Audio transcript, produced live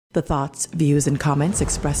The thoughts, views, and comments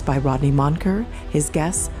expressed by Rodney Monker, his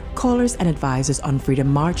guests, callers, and advisors on Freedom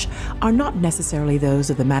March are not necessarily those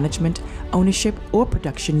of the management, ownership, or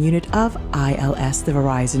production unit of ILS, the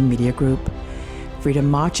Verizon Media Group.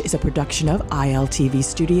 Freedom March is a production of ILTV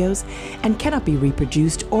Studios and cannot be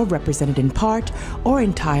reproduced or represented in part or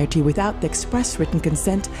entirety without the express written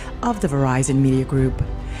consent of the Verizon Media Group.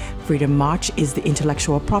 Freedom March is the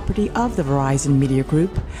intellectual property of the Verizon Media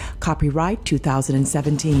Group. Copyright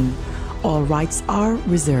 2017. All rights are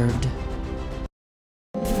reserved.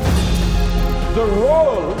 The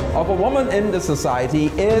role of a woman in the society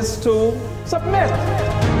is to submit.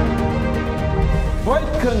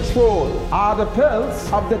 Birth control are the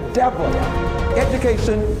pills of the devil.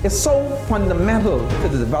 Education is so fundamental to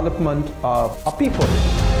the development of a people.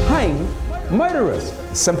 Hang murderers.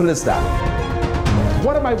 Simple as that.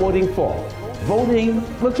 What am I voting for? Voting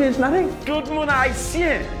will change nothing. Tout le monde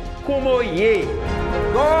haïtien, como ye.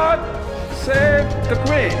 God save the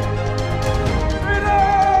Queen.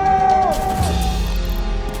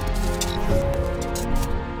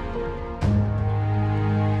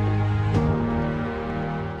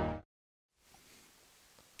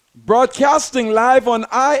 Broadcasting live on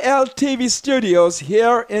ILTV Studios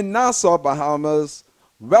here in Nassau, Bahamas.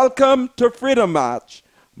 Welcome to Freedom March.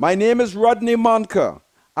 My name is Rodney Monker.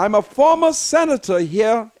 I'm a former senator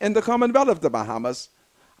here in the Commonwealth of the Bahamas.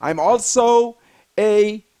 I'm also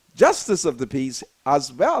a justice of the peace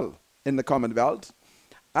as well in the Commonwealth.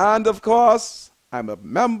 And of course, I'm a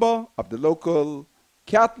member of the local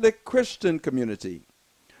Catholic Christian community.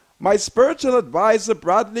 My spiritual advisor,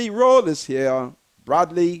 Bradley Roll, is here.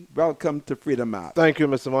 Bradley, welcome to Freedom March. Thank you,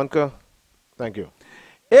 Mr. Monker. Thank you.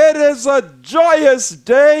 It is a joyous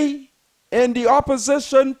day in the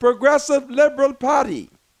opposition Progressive Liberal Party.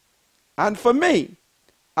 And for me,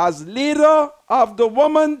 as leader of the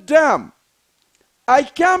Woman Dem, I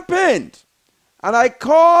campaigned and I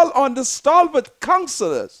call on the stalwart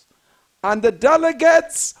councillors and the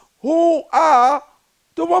delegates who are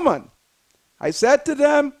the woman. I said to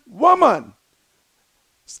them, woman,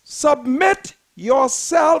 submit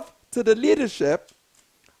yourself to the leadership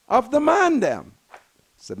of the man Dem.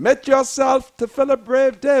 Submit yourself to Philip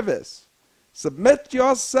Brave Davis. Submit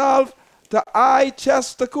yourself to I.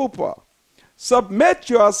 Chester Cooper. Submit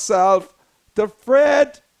yourself to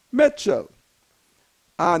Fred Mitchell.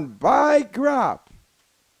 And by grab,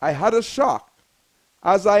 I had a shock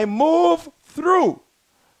as I moved through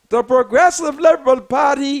the Progressive Liberal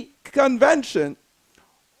Party convention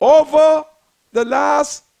over the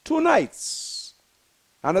last 2 nights.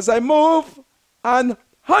 And as I moved, and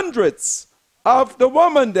hundreds of the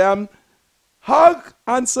women them hugged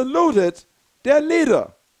and saluted their leader,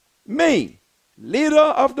 me, leader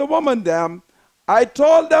of the woman them. I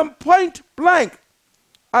told them point blank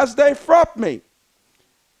as they frapped me,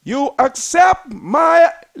 you accept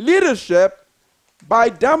my leadership by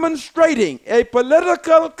demonstrating a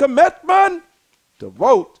political commitment to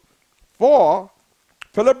vote for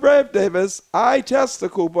Philip Brave Davis, I. Chester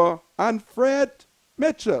Cooper, and Fred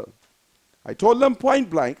Mitchell. I told them point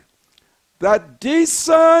blank that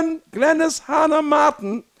decent Glenys Hannah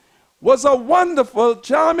Martin was a wonderful,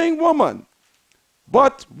 charming woman.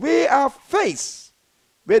 But we are faced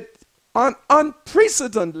with an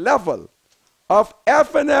unprecedented level of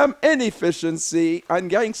F&M inefficiency and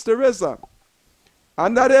gangsterism.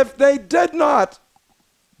 And that if they did not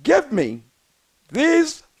give me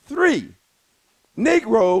these 3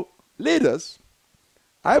 Negro leaders,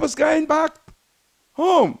 I was going back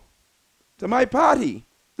home to my party,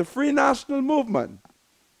 the Free National Movement,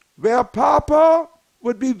 where Papa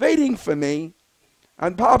would be waiting for me,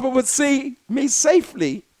 and Papa would see me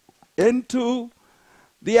safely into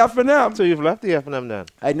the F&M. So you've left the F&M then?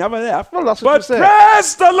 I never left. Well, that's what you said.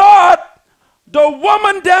 Praise the Lord, the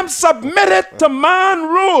woman them submitted to man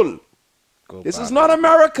rule. This is not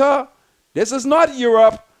America. This is not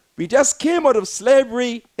Europe. We just came out of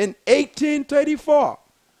slavery in 1834.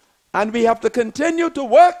 And we have to continue to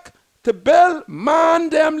work to build man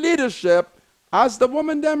them leadership as the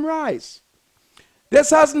woman them rise.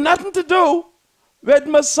 This has nothing to do with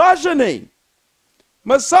misogyny.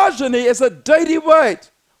 Misogyny is a dirty word,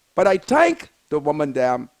 but I thank the woman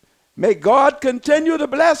them. May God continue to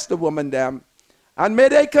bless the woman them, and may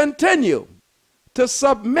they continue to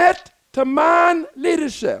submit to man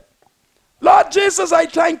leadership. Lord Jesus, I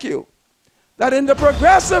thank you that in the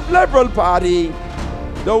Progressive Liberal Party,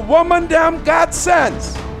 the woman them got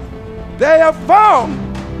sense. They have found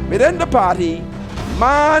within the party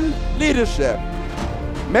man leadership.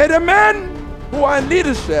 May the men who are in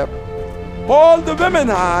leadership hold the women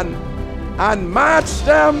hand and march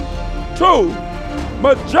them to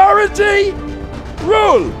majority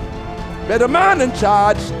rule. May the man in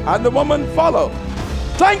charge and the woman follow.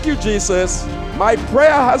 Thank you, Jesus. My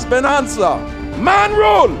prayer has been answered. Man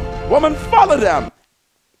rule, woman follow them.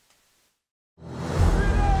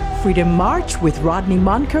 Freedom March with Rodney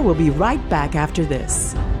Monker will be right back after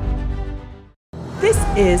this. This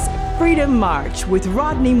is Freedom March with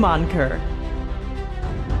Rodney Monker.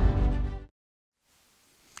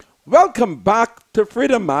 Welcome back to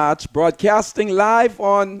Freedom March, broadcasting live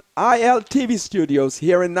on ILTV studios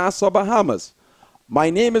here in Nassau, Bahamas.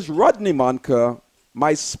 My name is Rodney Monker,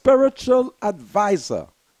 my spiritual advisor.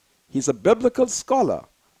 He's a biblical scholar.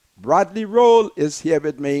 Bradley Roll is here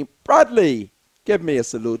with me. Bradley, give me a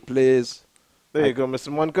salute, please. There you go,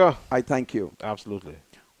 Mr. Monker. I thank you. Absolutely.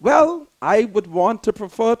 Well, I would want to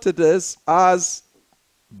refer to this as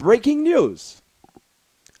breaking news.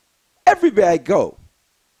 Everywhere I go,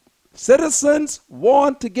 citizens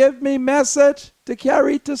want to give me message to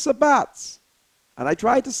carry to Sabbats. And I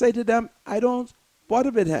try to say to them, I don't bother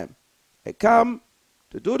with him. I come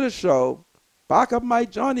to do the show, pack up my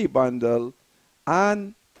Johnny bundle,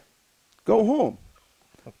 and go home.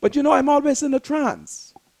 But you know, I'm always in a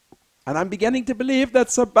trance. And I'm beginning to believe that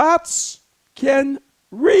Sabbats can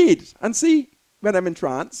read and see when I'm in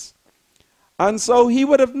trance. And so he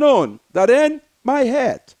would have known that in my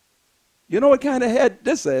head, you know what kind of head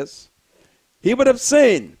this is? He would have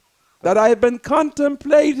seen that I have been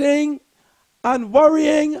contemplating and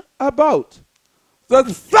worrying about the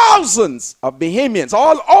thousands of Bahamians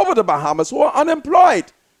all over the Bahamas who are unemployed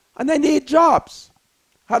and they need jobs.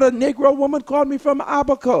 Had a Negro woman call me from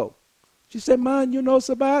Abaco. She said, man, you know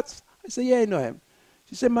Sabbats? I said, yeah, I know him.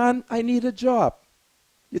 She said, man, I need a job.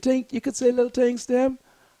 You think you could say little things to him?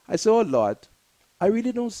 I said, oh, Lord, I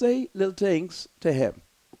really don't say little things to him.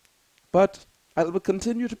 But I will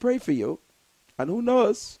continue to pray for you. And who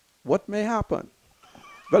knows what may happen.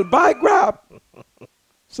 Well, by grab,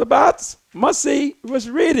 Sabbats Mussey was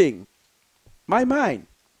reading my mind.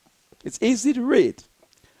 It's easy to read.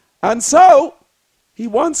 And so he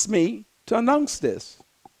wants me to announce this,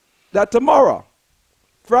 that tomorrow,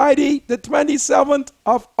 Friday the 27th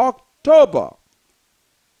of October,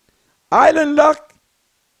 Island Luck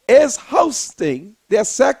is hosting their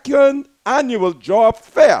second annual job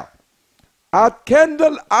fair at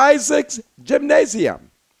Kendall Isaacs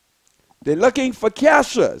Gymnasium. They're looking for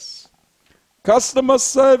cashiers, customer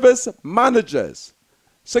service managers,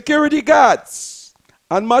 security guards,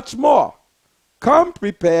 and much more. Come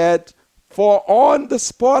prepared for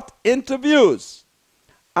on-the-spot interviews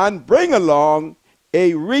and bring along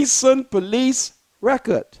a recent police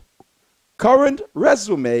record, current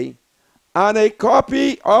resume, and a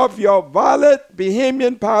copy of your valid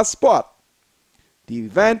Bahamian passport. The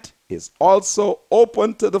event is also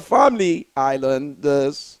open to the family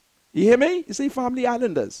islanders. You hear me? You see, family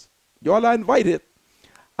islanders. You all are invited.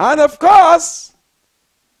 And of course,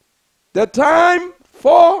 the time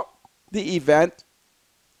for the event,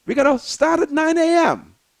 we're going to start at 9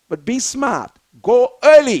 a.m. But be smart. Go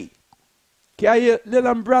early. Carry your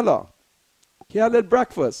little umbrella. Carry a little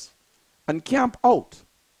breakfast. And camp out.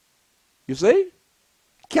 You see?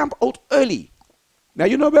 Camp out early. Now,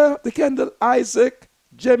 you know where the Kendall Isaac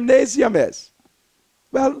Gymnasium is?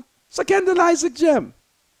 Well, it's a Kendall Isaac Gym.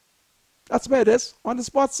 That's where it is, on the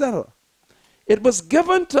Sports Center. It was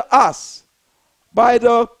given to us by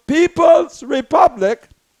the People's Republic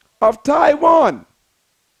of Taiwan.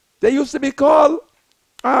 They used to be called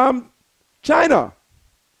China.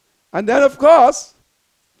 And then, of course,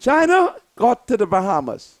 China got to the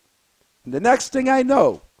Bahamas. And the next thing I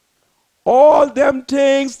know, all them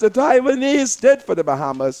things the Taiwanese did for the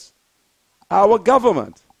Bahamas, our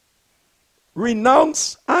government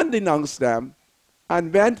renounced and denounced them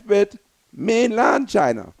and went with mainland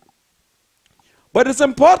China. But it's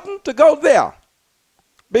important to go there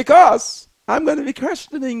because I'm going to be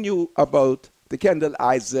questioning you about the Kendall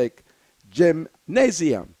Isaac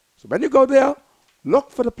Gymnasium. So when you go there,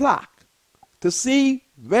 look for the plaque to see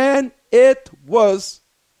when it was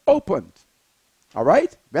opened. All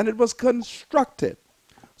right? When it was constructed.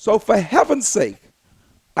 So for heaven's sake,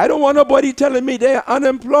 I don't want nobody telling me they're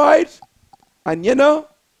unemployed and, you know,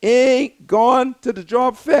 ain't gone to the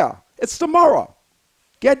job fair. It's tomorrow.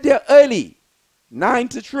 Get there early, 9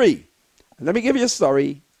 to 3. And let me give you a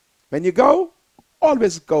story. When you go,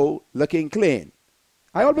 always go looking clean.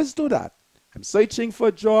 I always do that. I'm searching for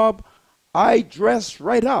a job. I dress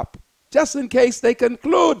right up. Just in case they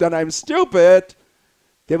conclude that I'm stupid,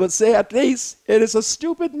 they will say at least it is a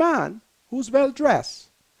stupid man who's well dressed.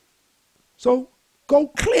 So go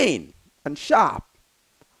clean and sharp.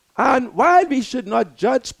 And while we should not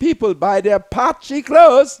judge people by their patchy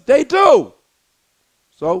clothes, they do.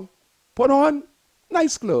 So put on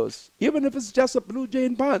nice clothes, even if it's just a blue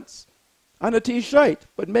jean pants and a t-shirt,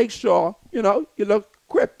 but make sure, you look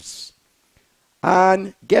crisp.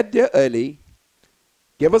 And get there early,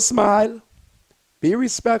 give a smile, be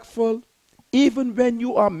respectful, even when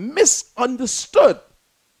you are misunderstood.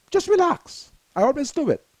 Just relax. I always do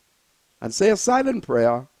it. And say a silent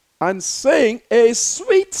prayer and sing a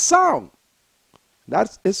sweet song.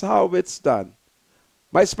 That is how it's done.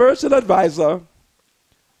 My spiritual advisor,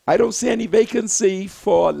 I don't see any vacancy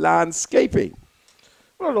for landscaping.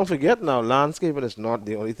 Well, don't forget now, landscaping is not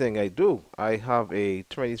the only thing I do. I have a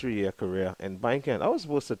 23-year career in banking. I was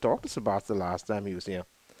supposed to talk to Sebastian last time he was here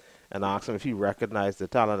and ask him if he recognized the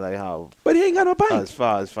talent I have. But he ain't got no bank. As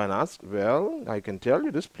far as finance, well, I can tell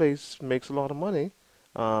you this place makes a lot of money.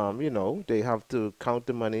 They have to count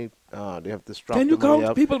the money. They have to strap Can the you money count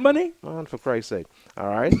up. people money? Man, for Christ's sake. All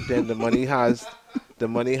right. Then the money has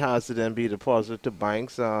to then be deposited to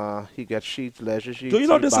banks. He gets sheets, leisure sheets. Do you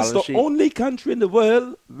know this is the sheet. only country in the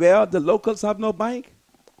world where the locals have no bank?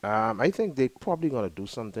 I think they probably going to do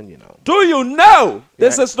something, Do you know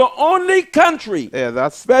this Yeah. is the only country Yeah,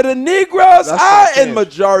 that's where the Negroes That's are gonna in change.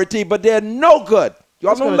 majority, but they're no good?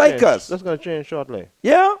 Y'all don't like change. us. That's going to change shortly.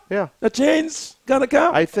 Yeah? Yeah. The change gonna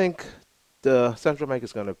come? I think the central bank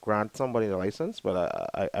is going to grant somebody a license, but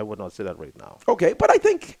I would not say that right now. Okay, but I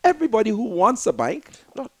think everybody who wants a bank,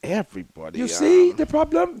 Not everybody. you see the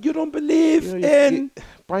problem? You don't believe in...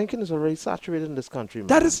 banking is already saturated in this country, man.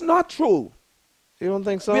 That is not true. You don't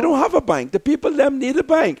think so? We don't have a bank. The people them need a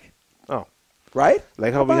bank. Oh. Right?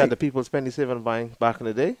 Like how A we had bank. the People's Penny Saving Bank back in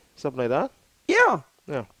the day? Something like that? Yeah.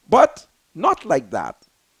 Yeah. But not like that.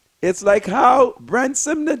 It's like how Brent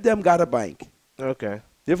Simner them got a bank. Okay.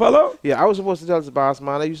 You follow? Yeah, I was supposed to tell the boss,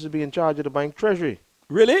 man, I used to be in charge of the bank treasury.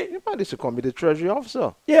 Really? You might used to call me the treasury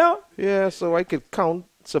officer. Yeah. Yeah, so I could count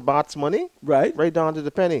Sabat's money Right. right down to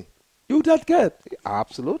the penny. You that good?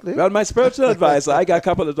 Absolutely. Well, my spiritual advisor, I got a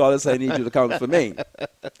couple of dollars I need you to count for me.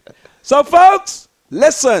 So, folks,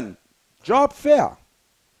 listen. Job fair.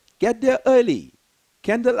 Get there early.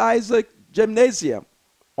 Kendall Isaac Gymnasium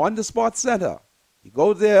on the Sports Center. You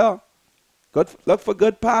go there, look for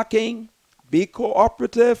good parking, be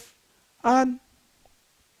cooperative, and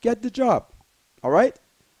get the job. All right?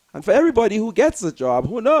 And for everybody who gets the job,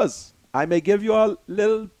 who knows? I may give you a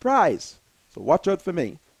little prize. So watch out for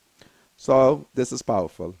me. So this is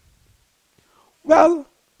powerful. Well,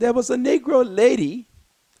 there was a Negro lady,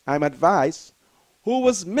 I'm advised, who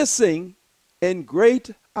was missing in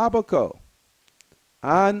Great Abaco.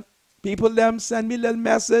 And people them send me a little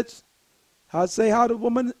message. I'll say how the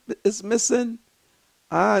woman is missing.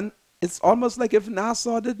 And it's almost like if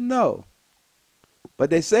Nassau didn't know. But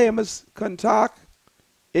they say I must contact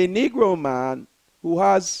a Negro man who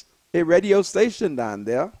has a radio station down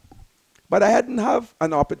there. But I hadn't have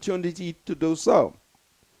an opportunity to do so.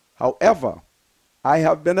 However, I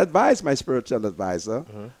have been advised, my spiritual advisor,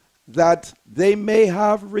 that they may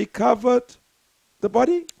have recovered the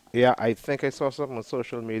body. Yeah, I think I saw something on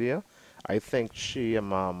social media. I think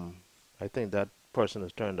I think that person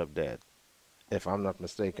is turned up dead, if I'm not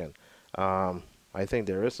mistaken. I think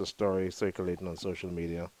there is a story circulating on social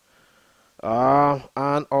media.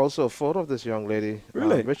 And also a photo of this young lady.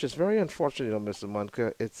 Really? Which is very unfortunate, Mr.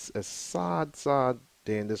 Monka. It's a sad, sad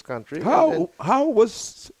day in this country. How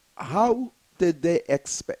did they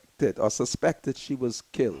expect it or suspect that she was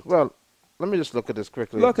killed? Well, let me just look at this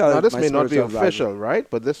quickly. Look at now, it, this my may not be spiritual official, advisor. right?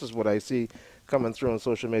 But this is what I see coming through on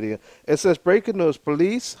social media. It says, breaking news,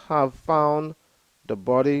 police have found the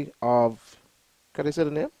body of, can I say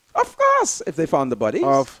the name? Of course, if they found the bodies.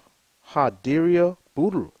 Of Hadiria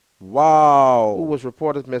Boodle, Wow. who was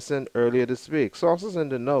reported missing earlier this week. Sources in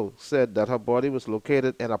the know said that her body was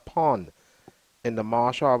located in a pond in the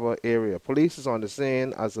Marsh Harbor area. Police is on the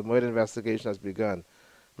scene as the murder investigation has begun.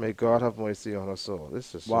 May God have mercy on her soul.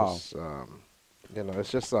 This is Wow. just,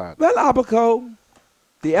 it's just sad. Well, Abaco,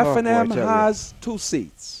 the Oh, boy, I FNM tell you. has 2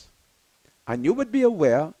 seats. And you would be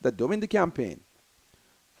aware that during the campaign,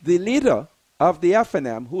 the leader of the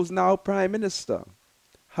FNM, who's now Prime Minister,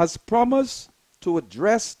 has promised to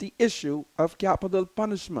address the issue of capital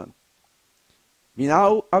punishment. We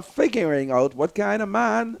now are figuring out what kind of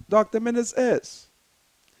man Dr. Minnis is.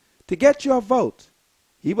 To get your vote,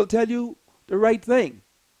 he will tell you the right thing.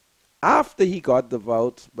 After he got the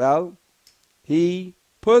vote, well, he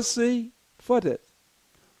pussyfooted.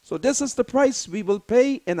 So this is the price we will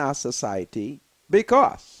pay in our society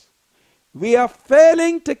because we are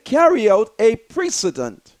failing to carry out a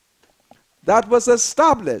precedent that was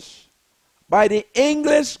established by the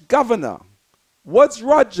English governor, Woodes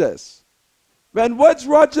Rogers. When Woodes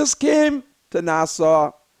Rogers came to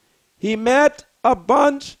Nassau, he met a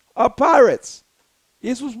bunch of pirates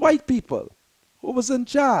These was white people who was in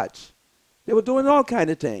charge. They were doing all kind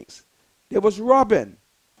of things. They was robbing.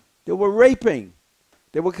 They were raping.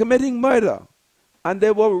 They were committing murder. And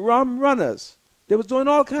they were rum runners. They was doing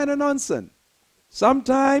all kind of nonsense.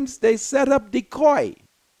 Sometimes they set up decoy.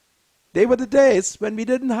 They were the days when we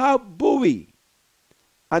didn't have buoy.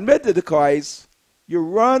 And with the decoys, you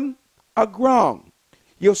run aground.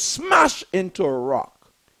 You smash into a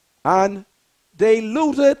rock. And they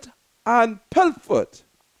looted and pilfered.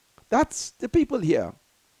 That's the people here.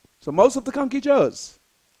 So most of the Conkey Joes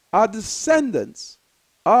are descendants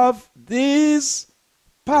of these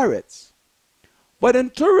pirates. But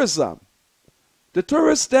in tourism, the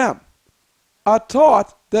tourists them are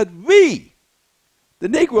taught that we, the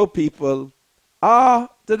Negro people, are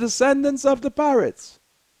the descendants of the pirates.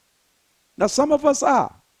 Now some of us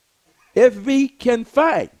are. If we can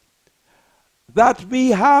find that we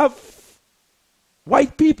have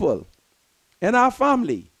white people in our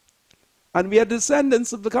family and we are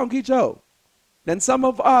descendants of the Conkey Joe, then some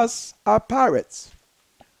of us are pirates.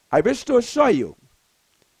 I wish to assure you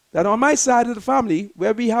that on my side of the family,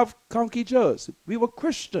 where we have Conkey Joes, we were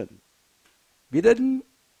Christian. We didn't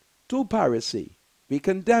do piracy. We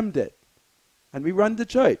condemned it. And we run the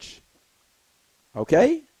church.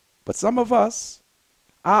 Okay? But some of us,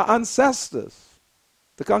 our ancestors,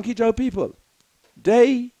 the Conkey Joe people,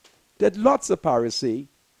 they did lots of piracy,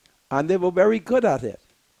 and they were very good at it.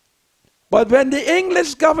 But when the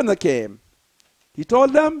English governor came, he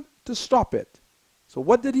told them to stop it. So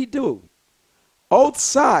what did he do?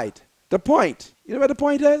 Outside the point, you know where the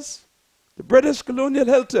point is? The British colonial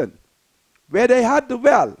Hilton, where they had the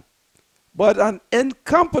well. But an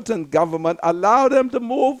incompetent government allowed them to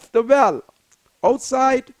move the well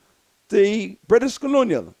outside the British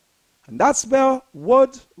colonial. And that's where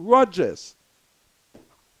Wood Rogers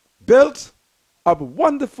built a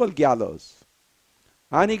wonderful gallows.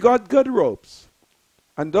 And he got good ropes.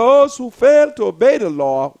 And those who failed to obey the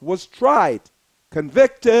law was tried,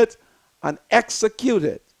 convicted, and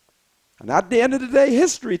executed. And at the end of the day,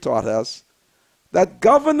 history taught us that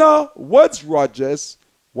Governor Woods Rogers,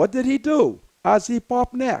 what did he do as he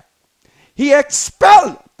popped neck? He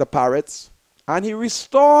expelled the pirates and he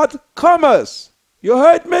restored commerce. You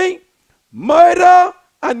heard me? Murder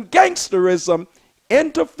and gangsterism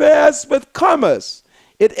interferes with commerce.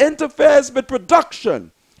 It interferes with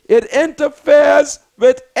production. It interferes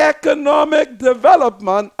with economic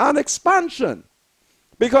development and expansion.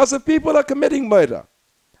 Because if people are committing murder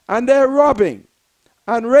and they're robbing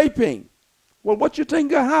and raping, well, what you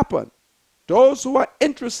think will happen? Those who are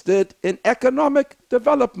interested in economic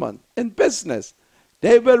development, in business,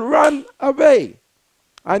 they will run away.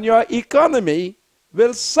 And your economy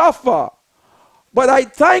will suffer. But I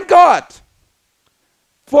thank God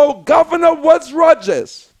for Governor Woods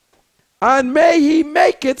Rogers, and may he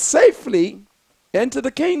make it safely into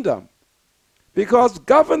the kingdom. Because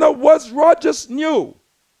Governor Woods Rogers knew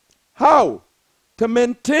how to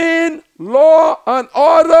maintain law and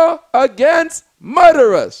order against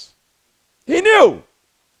murderers. He knew.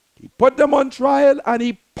 He put them on trial and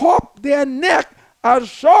he popped their neck as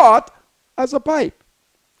short as a pipe.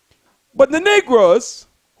 But the Negroes,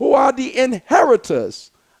 who are the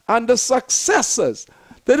inheritors and the successors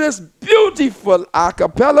to this beautiful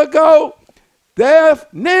archipelago, their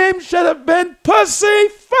name should have been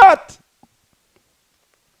Pussyfoot.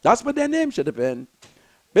 That's what their name should have been.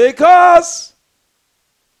 Because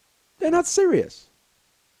they're not serious.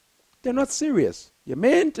 They're not serious. You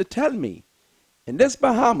mean to tell me, in this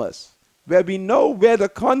Bahamas, where we know where the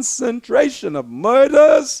concentration of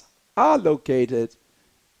murders are located,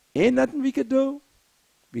 ain't nothing we could do?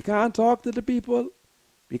 We can't talk to the people.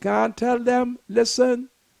 We can't tell them, listen,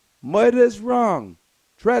 murder is wrong.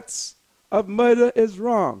 Threats of murder is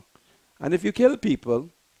wrong. And if you kill people,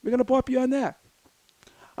 we're going to pop your neck.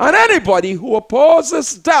 And anybody who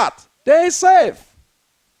opposes that, they're safe.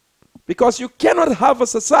 Because you cannot have a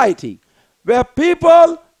society where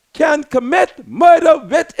people can commit murder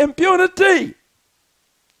with impunity.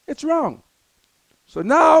 It's wrong. So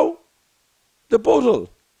now, the Bootle.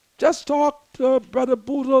 Just talked to Brother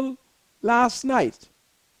Bootle last night.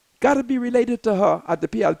 Got to be related to her at the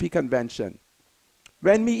PLP convention.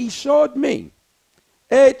 When he showed me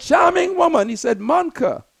a charming woman, he said,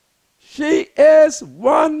 Monica, she is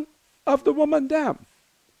one of the woman them.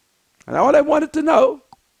 And all I wanted to know,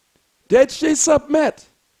 did she submit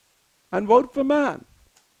and vote for man?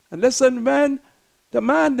 And listen, when the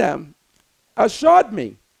man them assured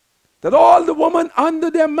me that all the women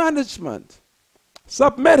under their management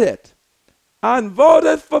submitted and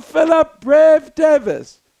voted for Philip Brave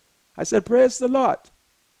Davis, I said, praise the Lord.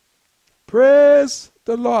 Praise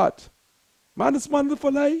the Lord. Man, it's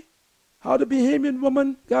wonderful, eh? How the Bahamian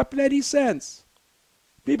woman got plenty sense.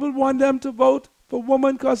 People want them to vote for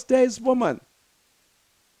woman because there's woman.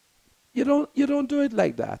 You don't do it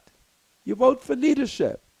like that. You vote for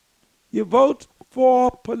leadership. You vote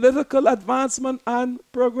for political advancement and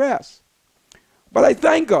progress. But I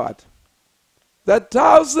thank God that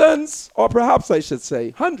thousands, or perhaps I should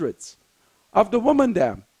say hundreds, of the women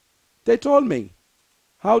there, they told me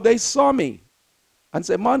how they saw me and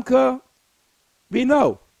said, Monica, we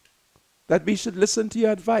know that we should listen to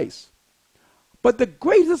your advice. But the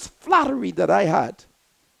greatest flattery that I had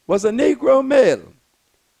was a Negro male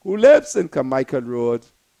who lives in Carmichael Road.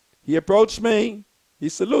 He approached me, he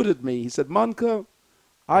saluted me, he said, Monica,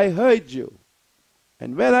 I heard you.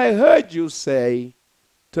 And when I heard you say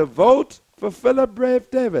to vote for Philip Brave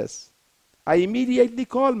Davis, I immediately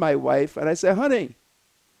called my wife and I said, honey,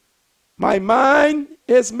 my mind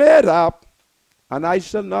is made up and I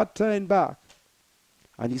shall not turn back.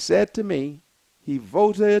 And he said to me, he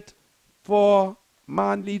voted for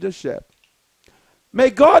man leadership. May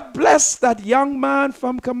God bless that young man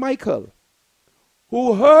from Carmichael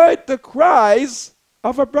who heard the cries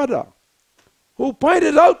of a brother, who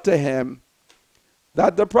pointed out to him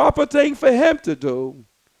that the proper thing for him to do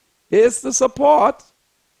is to support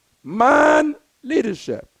man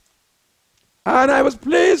leadership. And I was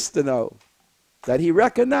pleased to know that he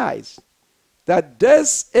recognized that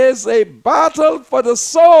this is a battle for the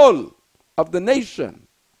soul of the nation.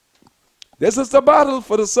 This is the battle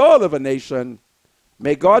for the soul of a nation.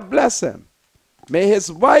 May God bless him. May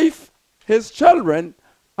his wife, his children,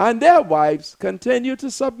 and their wives continue to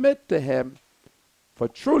submit to him. For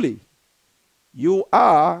truly, you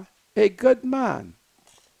are a good man.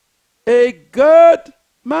 A good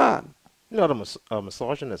man. You're not a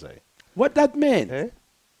misogynist, eh? What that mean? Eh?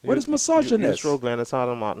 What is misogynist? You throw Glennis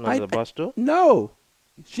Harlem Martin under the bus too? No.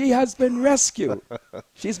 She has been rescued.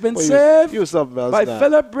 She's been Well, saved you something else by now.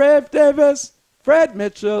 Philip Brave Davis, Fred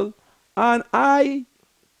Mitchell, and I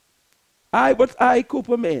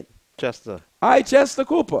Cooper mean? Chester. Chester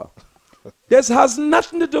Cooper. This has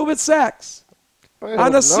nothing to do with sex. I And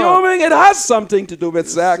hope assuming it has something to do with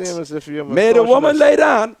not. sex, Same as if you're a may the woman misogynist. lay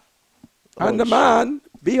down and the Ouch. man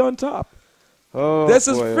be on top. Oh, This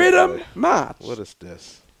is boy, oh, Freedom boy. March. What is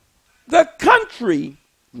this? The country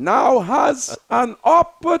now has an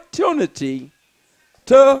opportunity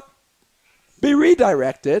to be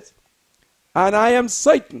redirected, and I am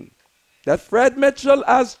certain that Fred Mitchell,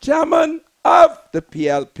 as chairman of the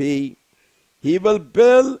PLP, he will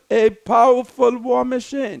build a powerful war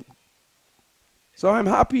machine. So I'm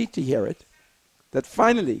happy to hear it, that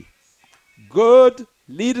finally good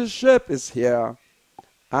leadership is here,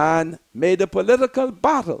 and may the political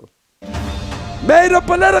battle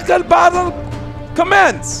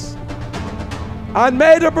commence, and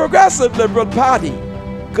may the Progressive Liberal Party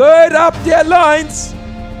gird up their loins,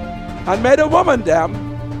 and may the woman them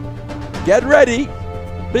get ready,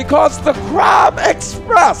 because the Crab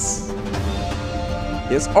Express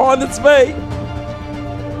is on its way.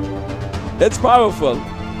 It's powerful.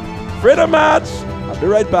 Freedom March. I'll be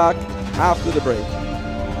right back after the break.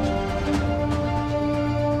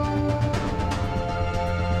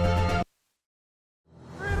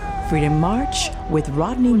 Freedom March with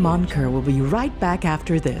Rodney Monker will be right back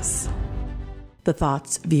after this. The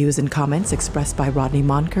thoughts, views, and comments expressed by Rodney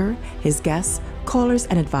Monker, his guests, callers,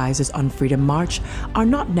 and advisors on Freedom March are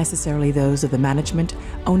not necessarily those of the management,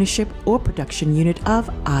 ownership, or production unit of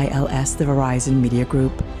ILS, the Verizon Media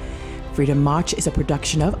Group. Freedom March is a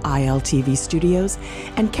production of ILTV Studios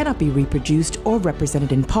and cannot be reproduced or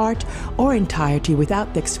represented in part or entirety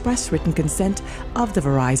without the express written consent of the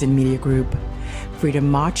Verizon Media Group. Freedom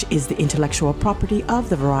March is the intellectual property of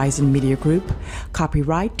the Verizon Media Group.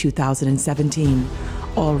 Copyright 2017.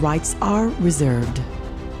 All rights are reserved.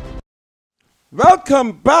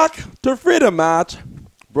 Welcome back to Freedom March,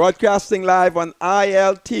 broadcasting live on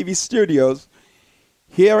ILTV Studios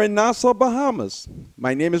here in Nassau, Bahamas.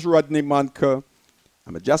 My name is Rodney Monker.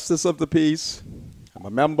 I'm a justice of the peace. I'm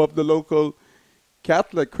a member of the local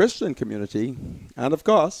Catholic Christian community. And of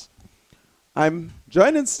course, I'm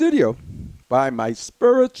joined in studio by my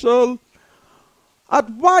spiritual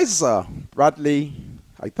advisor, Bradley.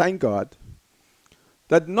 I thank God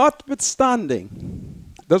that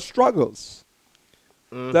notwithstanding the struggles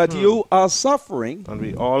that you are suffering, And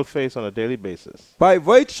we all face on a daily basis. by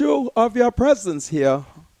virtue of your presence here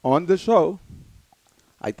on the show,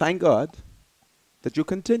 I thank God that you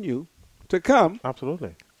continue to come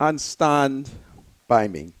Absolutely. and stand by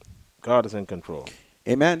me. God is in control.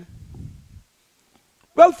 Amen.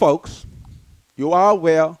 Well, folks, you are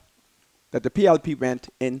aware that the PLP went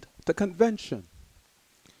into convention.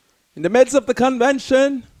 In the midst of the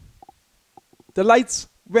convention, the lights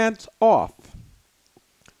went off.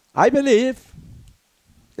 I believe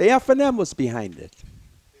the F&M was behind it.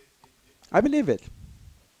 I believe it.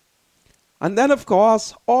 And then, of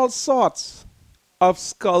course, all sorts of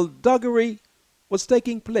skullduggery was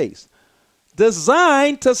taking place,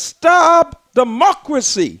 designed to stop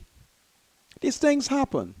democracy. These things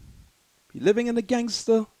happen. We're living in a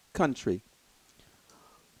gangster country.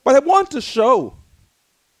 But I want to show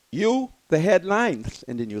you the headlines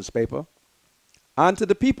in the newspaper, and to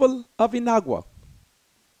the people of Inagua,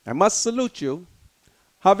 I must salute you,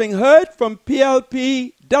 having heard from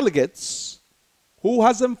PLP delegates who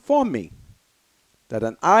has informed me that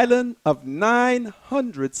an island of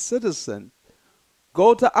 900 citizens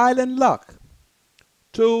go to Island Luck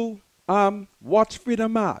to watch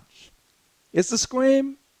Freedom March. Is the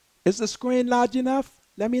screen large enough?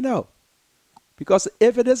 Let me know. Because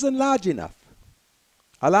if it isn't large enough,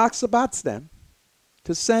 I'll ask the bats them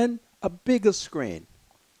to send a bigger screen.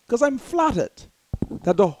 Because I'm flattered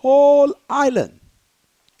that the whole island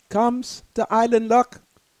comes to Island Luck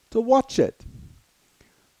to watch it.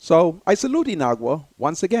 So I salute Inagua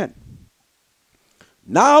once again.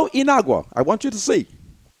 Now, Inagua, I want you to see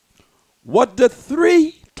what the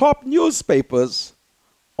 3 top newspapers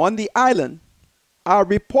on the island are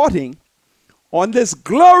reporting on this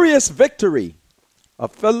glorious victory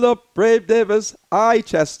of Philip Brave Davis, I.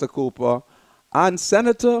 Chester Cooper, and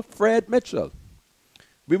Senator Fred Mitchell.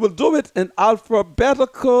 We will do it in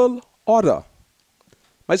alphabetical order.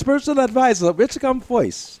 My spiritual advisor, which come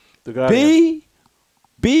first? B,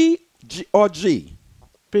 G, or G?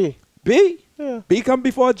 B. B? Yeah. B come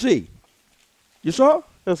before G. You sure?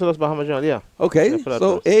 Yeah, so that's Bahama Journal, yeah. Okay, Yeah,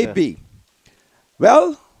 so first, A, yeah. B.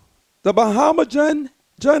 Well, the Bahama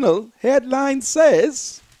Journal headline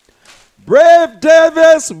says, Brave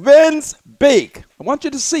Davis wins big. I want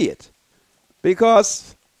you to see it,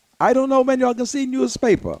 because I don't know when you're going to see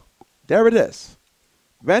newspaper. There it is.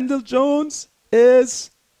 Wendell Jones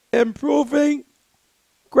is improving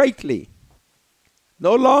greatly.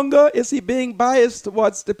 No longer is he being biased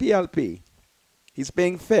towards the PLP. He's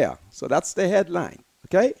being fair. So that's the headline.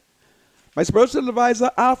 Okay? My spiritual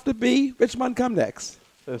advisor after B, which one come next?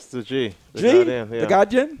 That's the G. The G, Guardian, the yeah.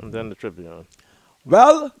 Guardian? And then the Tribune.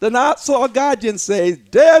 Well, the Nassau Guardian says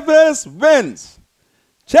Davis wins.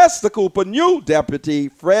 Chester Cooper, new deputy.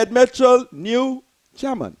 Fred Mitchell, new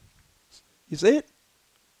chairman. You see it?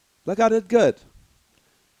 Look at it good.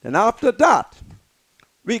 And after that,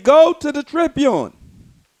 we go to the Tribune.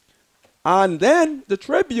 And then the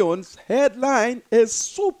Tribune's headline is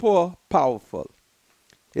super powerful.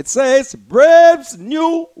 It says, Braves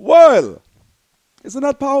New World. Isn't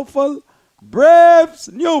that powerful? Braves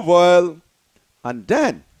New World. And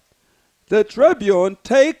then the Tribune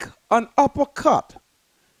take an uppercut.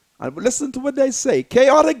 And listen to what they say.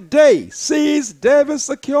 Chaotic day sees Davis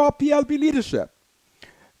secure PLP leadership.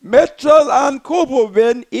 Mitchell and Cooper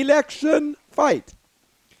win election fight.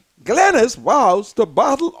 Glennis vows to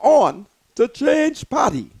battle on to change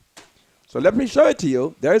party. So let me show it to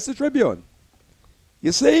you. There's the Tribune.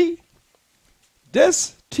 You see,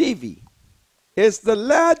 this TV is the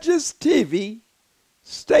largest TV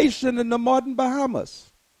station in the modern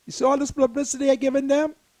Bahamas. You see all this publicity I'm giving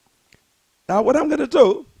them? Now what I'm going to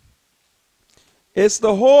do is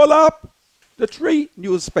to hold up the 3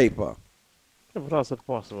 newspaper. Yeah, but how's it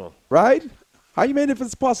possible? Right? How you mean if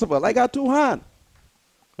it's possible? I got 2 hands.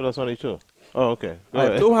 But that's only 2. Oh, okay. Go I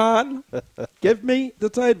have ahead. 2 hands. Give me the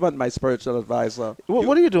third one, my spiritual advisor.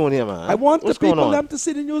 What are you doing here, man? I want What's the people going on? them to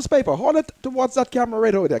see the newspaper. Hold it towards that camera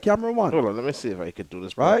right over there. Camera 1. Hold on, let me see if I can do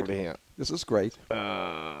this Right? properly here. This is great.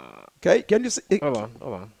 Uh, Okay, can you see? hold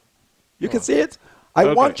on. You can see it? I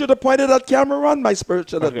Okay. want you to point it at camera 1, my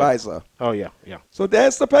spiritual Okay. advisor. Oh, yeah. So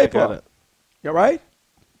there's the I got paper. it. You all right?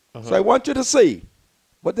 So I want you to see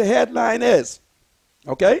what the headline is.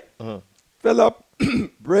 Okay? Philip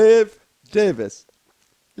Brave Davis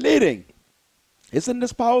leading. Isn't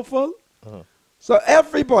this powerful? So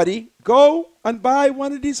everybody go and buy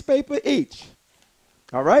one of these paper each.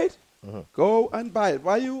 All right? Go and buy it.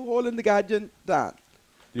 Why are you holding the Guardian down?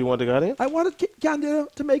 You want the Guardian? I wanted Candy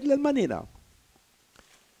to make a little money now.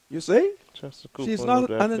 You see? Chester Cooper, She's no not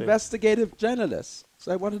an deputy. investigative journalist,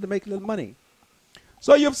 so I wanted to make a little money.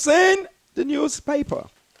 So you've seen the newspaper.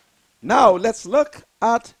 Now let's look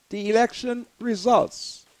at the election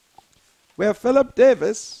results, where Philip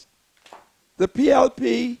Davis, the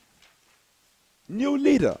PLP new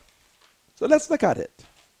leader. So let's look at it.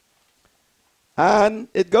 And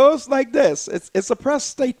it goes like this. It's a press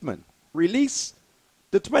statement released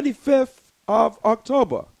the 25th of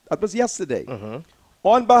October. That was yesterday.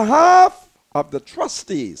 On behalf of the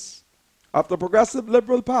trustees of the Progressive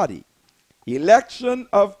Liberal Party. Election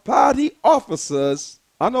of party officers,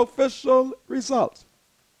 unofficial result.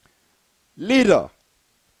 Leader,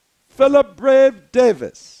 Philip Brave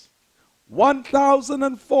Davis,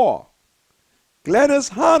 1,004. Glennis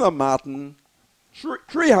Hannah Martin,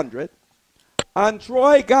 300. And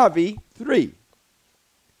Troy Garvey, 3.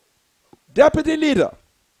 Deputy Leader,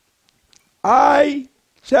 I.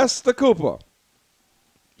 Chester Cooper.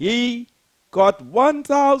 He got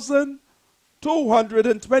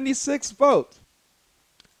 1,226 votes.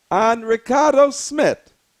 And Ricardo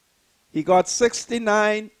Smith, he got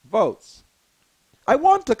 69 votes. I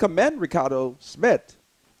want to commend Ricardo Smith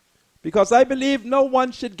because I believe no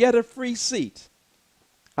one should get a free seat.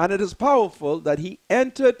 And it is powerful that he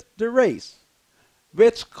entered the race,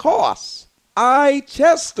 which cost I.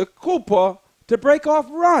 Chester Cooper to break off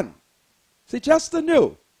run. See, Chester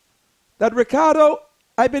knew that Ricardo,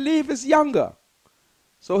 I believe, is younger.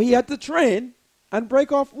 So he had to train and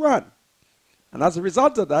break off run. And as a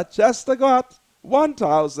result of that, Chester got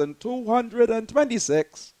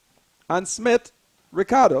 1,226 and Smith,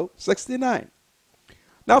 Ricardo, 69.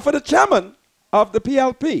 Now for the chairman of the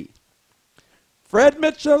PLP, Fred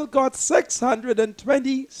Mitchell got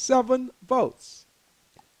 627 votes.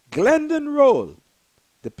 Glendon Roll,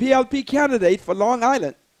 the PLP candidate for Long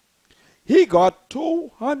Island, he got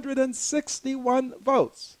 261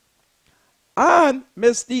 votes. And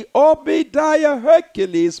Mr. Obadiah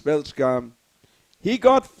Hercules Belchcom, he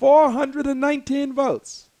got 419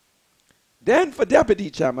 votes. Then for deputy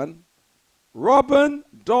chairman, Robin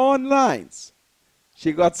Dawn Lines,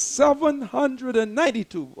 she got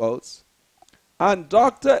 792 votes. And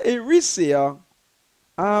Dr. Eresia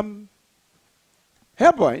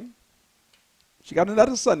Herboyne, she got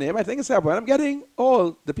another surname, I think it's Herboyne. I'm getting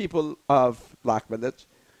all the people of Black Village.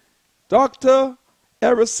 Dr.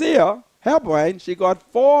 Eresia Herboyne, she got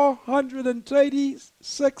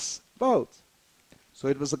 436 votes. So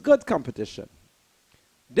it was a good competition.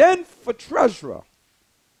 Then for treasurer,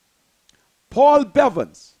 Paul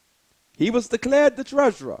Bevins, he was declared the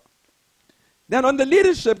treasurer. Then on the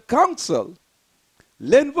leadership council,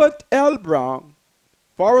 Linwood L. Brown,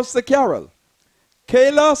 Forrester Carroll,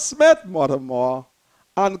 Kayla Smith Mortimer,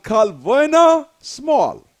 and Calvina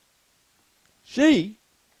Small. They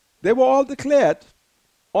were all declared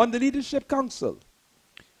on the leadership council.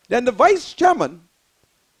 Then the vice chairman,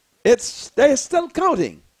 they're still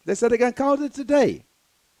counting. They said they can count it today.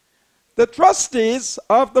 The trustees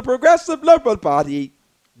of the Progressive Liberal Party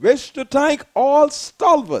wish to thank all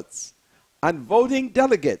stalwarts and voting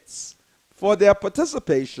delegates for their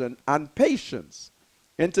participation and patience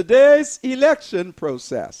in today's election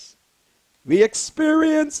process. We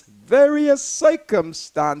experienced various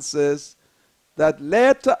circumstances that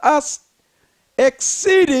led to us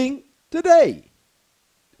exceeding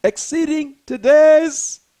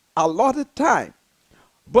today's allotted time.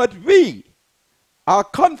 But we are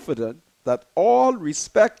confident that all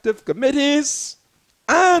respective committees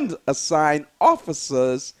and assigned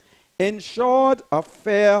officers ensured a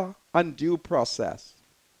fair and due process.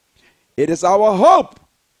 It is our hope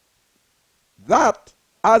that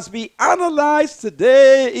as we analyze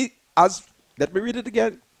today, let me read it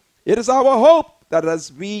again. It is our hope that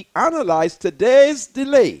as we analyze today's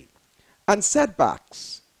delay and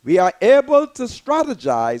setbacks, we are able to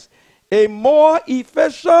strategize a more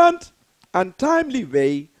efficient and timely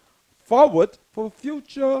way forward for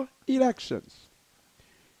future elections.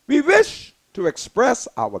 We wish to express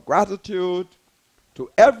our gratitude to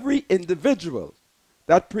every individual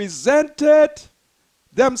that presented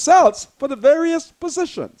themselves for the various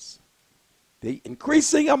positions. The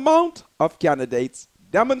increasing amount of candidates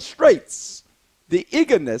demonstrates the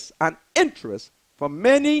eagerness and interest for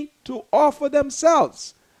many to offer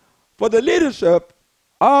themselves for the leadership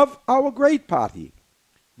of our great party.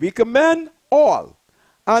 We commend all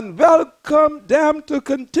and welcome them to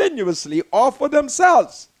continuously offer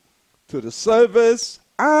themselves to the service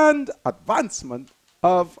and advancement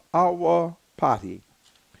of our party.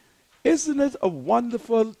 Isn't it a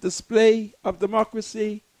wonderful display of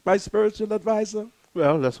democracy, my spiritual advisor?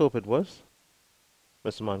 Well, let's hope it was,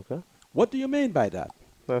 Mr. Monica. What do you mean by that?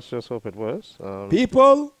 Let's just hope it was.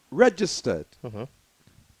 People registered.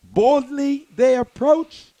 Boldly, they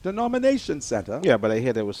approached the nomination center. Yeah, but I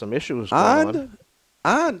hear there were some issues going on.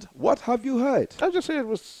 And what have you heard? I just say it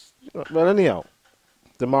was, well, anyhow,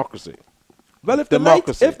 democracy. Well, if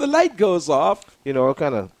Democracy. the light goes off, You know, all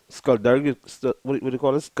kind of skullduggery, what do you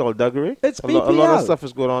call it? Skullduggery? It's a lot of BPL. stuff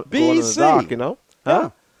is going on in the BC. dark, you know? Huh?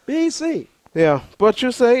 BC. Yeah, but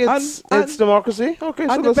you say it's And democracy? Okay,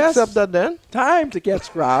 so and the let's best accept that then. time to get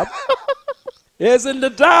scrapped is in the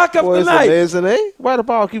dark of Boy, the it's night. amazing, eh? Why the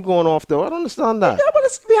power keep going off, though? I don't understand that. Yeah,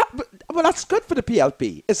 but that's good for the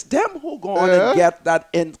PLP. It's them who go on Yeah. and get that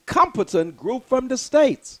incompetent group from the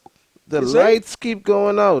States. The You see? lights keep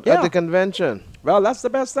going out Yeah. at the convention. Well, that's the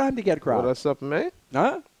best time to get Well, crab. that's something, eh?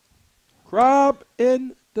 Huh? Crab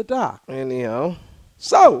in the dark. Anyhow.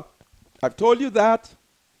 So, I've told you that.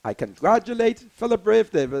 I congratulate Philip Brave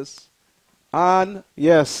Davis on,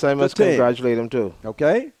 Yes, I must team. congratulate him, too.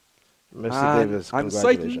 okay, Mr. And Davis, I'm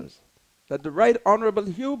certain congratulations. that the Right Honorable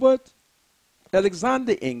Hubert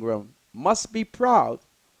Alexander Ingram must be proud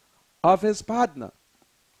of his partner.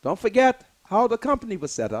 Don't forget how the company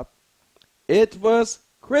was set up. It was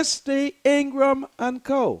Christie Ingram and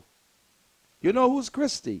Co. You know who's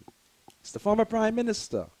Christie? It's the former Prime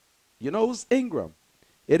Minister. You know who's Ingram?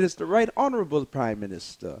 It is the Right Honorable Prime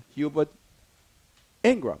Minister, Hubert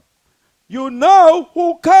Ingram. You know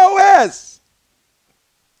who Co is?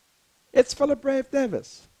 It's Philip Brave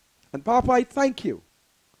Davis. And Papa, I thank you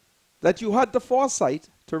that you had the foresight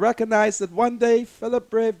to recognize that one day Philip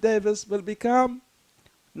Brave Davis will become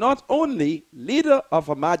not only leader of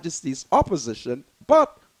Her Majesty's opposition,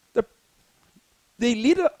 but the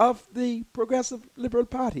leader of the Progressive Liberal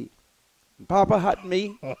Party. And Papa had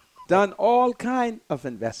me done all kind of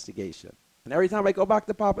investigation. And every time I go back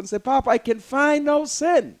to Papa and say, Papa, I can find no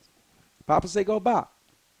sin. Papa say, go back.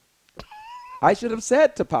 I should have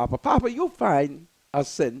said to Papa, Papa, you find a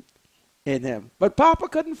sin in him. But Papa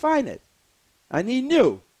couldn't find it. And he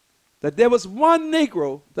knew that there was one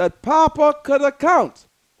Negro that Papa could account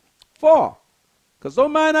for. Because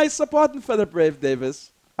don't mind I supporting Philip Brave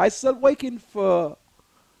Davis, I still waiting for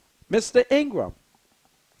Mr. Ingram.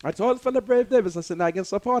 I told Philip Brave Davis, I said, I can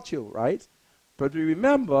support you, right? But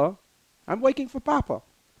remember, I'm waiting for Papa.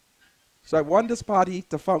 So I want this party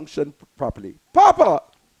to function properly. Papa,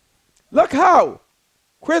 look how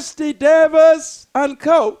Christie Davis and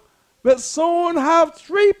Co. will soon have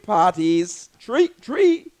three parties,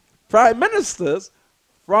 three prime ministers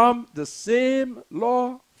from the same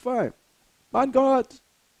law firm. Man, God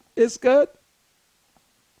is good.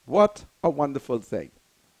 What a wonderful thing.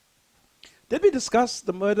 Did we discuss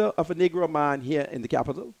the murder of a Negro man here in the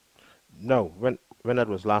capital? No. When that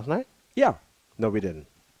was last night? Yeah. No, we didn't.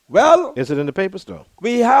 Well, Is it in the papers, though?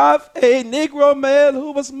 we have a Negro male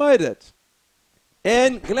who was murdered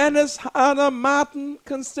in Glennis Hannah Martin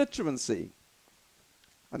constituency.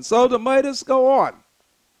 And so the murders go on.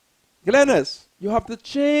 Glennis, you have to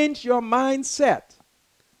change your mindset.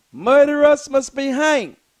 Murderers must be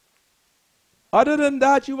hanged. Other than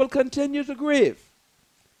that, you will continue to grieve.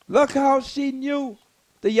 Look how she knew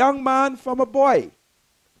the young man from a boy,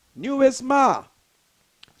 knew his ma.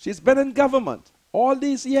 She's been in government all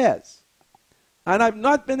these years. And I've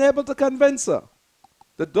not been able to convince her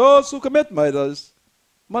that those who commit murders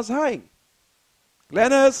must hang.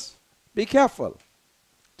 Glennis, be careful.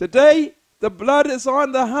 Today, the blood is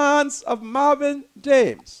on the hands of Marvin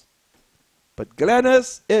James. But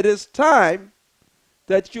Glennis, it is time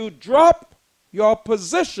that you drop your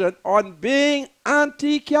position on being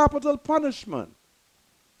anti-capital punishment.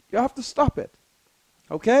 You have to stop it.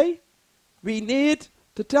 Okay? We need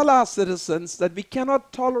to tell our citizens that we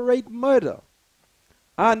cannot tolerate murder.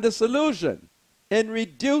 And the solution in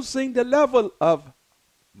reducing the level of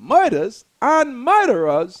murders and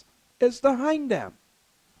murderers is to hang them.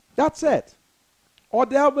 That's it. Or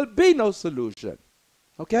there will be no solution.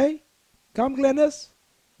 Okay? Come, Glennis.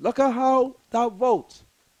 Look at how thou vote.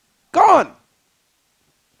 Gone!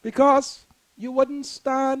 Because you wouldn't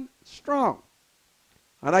stand strong.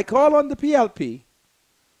 And I call on the PLP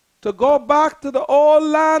to go back to the old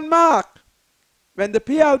landmark when the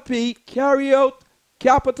PLP carry out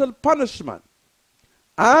capital punishment.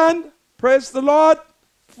 And praise the Lord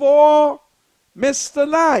for Mr.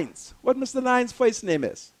 Lyons. What Mr. Lyons' first name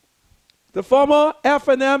is? The former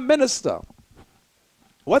F&M minister.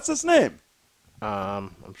 What's his name?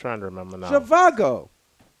 I'm trying to remember now. Zhivago.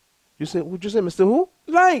 Would you say Mr. Who?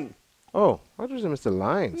 Lying. Oh, I thought you said Mr.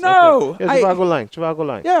 Lyons. No, Okay. Yeah, Chivago Line. Chivago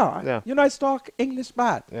Line. Yeah, Yeah. you know I talk English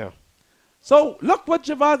bad. Yeah. So look what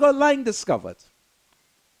Zhivago Lying discovered.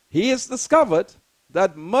 He has discovered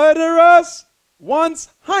that murderers once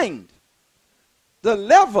hanged, the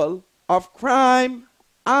level of crime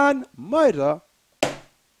and murder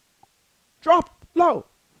dropped low.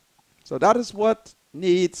 So that is what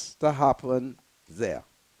needs to happen there.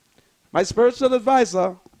 My spiritual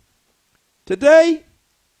advisor, today,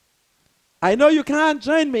 I know you can't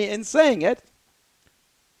join me in saying it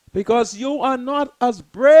because you are not as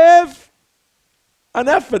brave an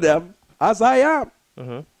F for them as I am.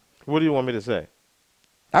 What do you want me to say?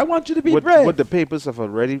 I want you to be What brave. the papers have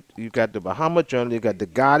already, you got the Bahama Journal, you got the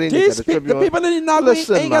Guardian, you These got the Tribune. the people in Nagui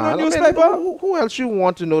Listen, ain't got no man, I mean, newspaper. who else you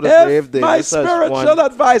want to know that Brave If Davis my has spiritual won?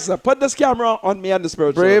 advisor, put this camera on me and the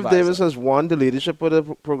spiritual Brave advisor, Davis has won the leadership of the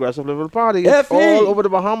Progressive Liberal Party. If It's he all over the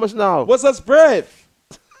Bahamas now. was as brave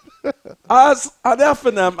as an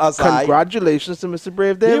F&M as Congratulations to Mr.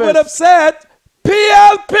 Brave he Davis. would have said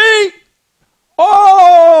PLP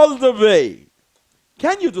all the way.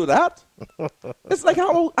 Can you do that? It's like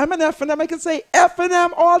how I'm an F&M. I can say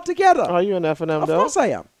F&M all together. Are you an F&M Of though? course I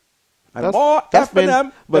am. I'm That's- more that's been-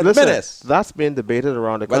 F&M but than listen, Menace. that's been debated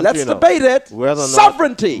around the Well, country. let's now. debate it. Whether or not-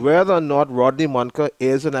 Sovereignty. Whether or not Rodney Munker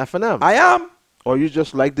is an F&M. I am. Or you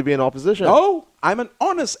just like to be in opposition. No, I'm an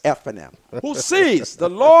honest F&M who sees the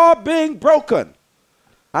law being broken,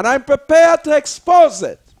 and I'm prepared to expose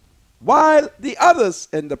it, while the others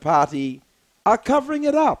in the party are covering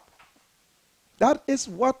it up. That is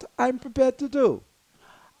what I'm prepared to do.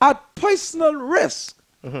 At personal risk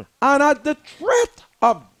and at the threat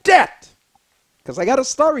of death, because I got a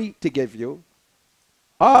story to give you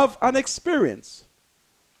of an experience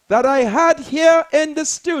that I had here in the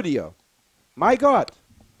studio. My God,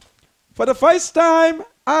 for the first time,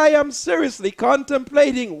 I am seriously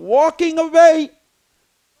contemplating walking away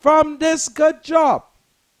from this good job.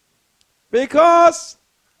 Because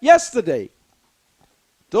yesterday,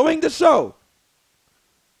 doing the show,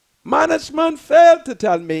 management failed to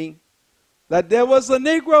tell me that there was a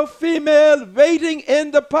Negro female waiting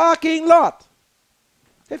in the parking lot.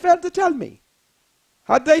 They failed to tell me.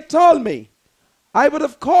 Had they told me, I would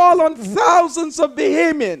have called on thousands of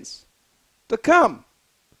Bahamians to come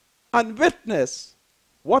and witness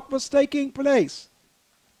what was taking place.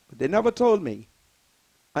 But they never told me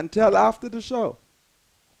until after the show.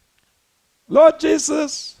 Lord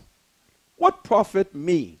Jesus, what profit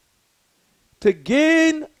me to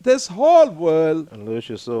gain this whole world And lose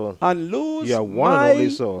your soul. and lose Your one and my only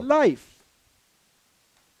soul. life?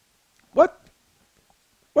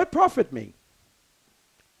 What profit me?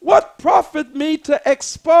 What profit me to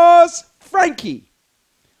expose Frankie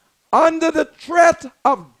under the threat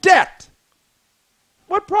of death?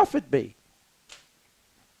 What profit me?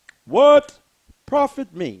 What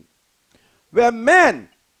profit me? Where men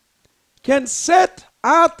can sit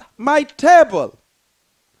at my table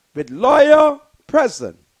with lawyer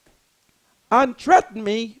present and threaten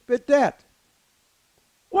me with death.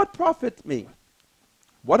 What profit me?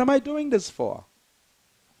 What am I doing this for?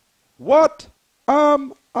 What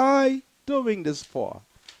am I doing this for?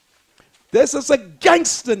 This is a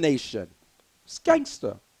gangster nation. It's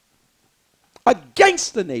gangster. A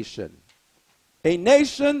gangster nation. A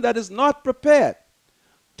nation that is not prepared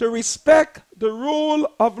to respect the rule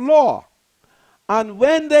of law. And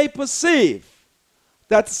when they perceive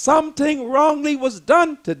that something wrongly was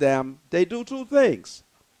done to them, they do two things.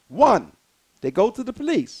 One, they go to the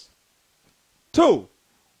police. Two,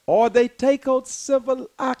 or they take out civil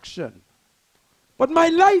action. But my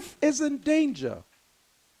life is in danger.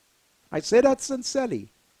 I say that sincerely.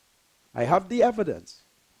 I have the evidence.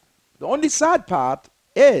 The only sad part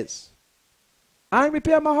is I ain't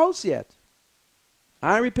repaired my house yet.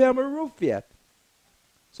 I ain't repaired my roof yet.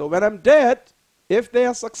 So when I'm dead, if they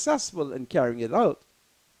are successful in carrying it out,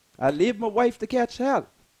 I'll leave my wife to catch hell.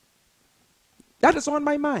 That is on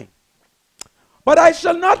my mind. But I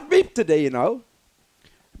shall not weep today,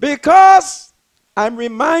 because I'm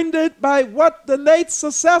reminded by what the late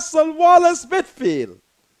Sir Cecil Wallace Whitfield,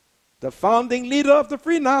 the founding leader of the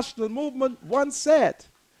Free National Movement, once said,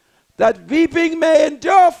 that weeping may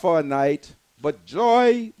endure for a night, but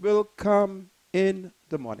joy will come in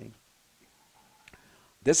the morning.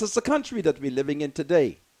 This is the country that we're living in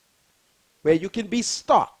today, where you can be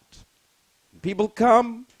stalked. People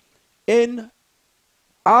come in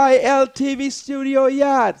ILTV studio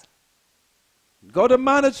yard, go to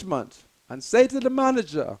management and say to the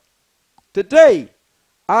manager, today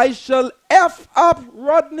I shall F up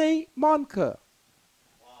Rodney Munker.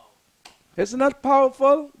 Isn't that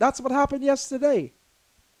powerful? That's what happened yesterday.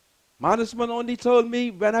 Management only told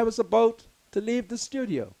me when I was about to leave the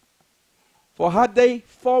studio. For had they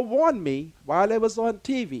forewarned me while I was on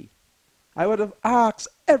TV, I would have asked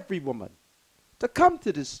every woman to come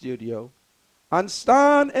to the studio and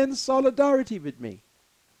stand in solidarity with me.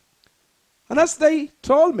 And as they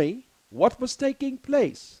told me what was taking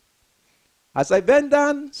place, as I went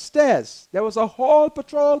downstairs, there was a whole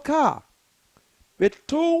patrol car with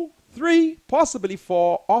 2, 3, possibly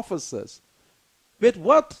 4 officers with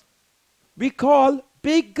what we call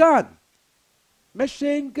big gun,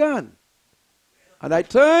 machine gun. And I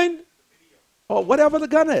turned, or whatever the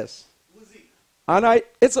gun is. And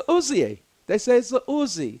it's a Uzi. They say it's a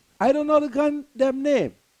Uzi. I don't know the gun, them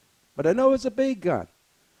name. but I know it's a big gun.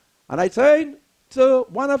 And I turned to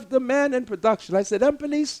one of the men in production. I said, them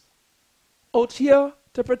police out here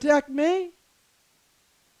to protect me?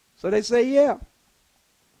 So they say, yeah.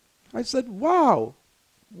 I said, wow,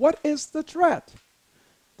 what is the threat?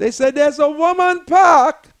 They said, there's a woman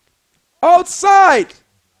parked outside.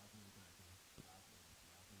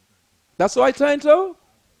 That's who I turned to?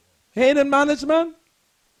 Hayden Management?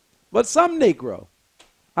 But some Negro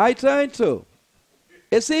I turned to.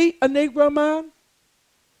 Is he a Negro man?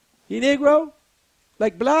 He Negro?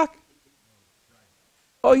 Like black?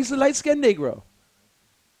 Oh, he's a light-skinned Negro.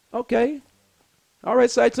 Okay. All right,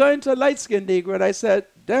 so I turned to a light-skinned Negro and I said,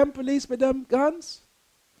 them police with them guns?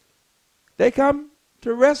 They come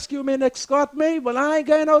to rescue me and escort me? Well, I ain't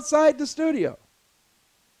going outside the studio.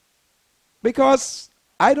 Because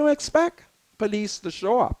I don't expect police to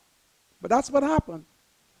show up. But that's what happened.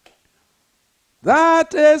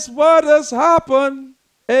 That is what has happened.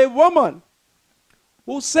 A woman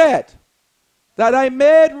who said that I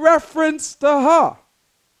made reference to her.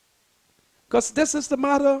 Because this is the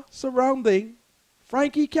matter surrounding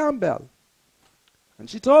Frankie Campbell. And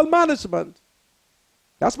she told management,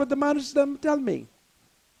 that's what the management tell me.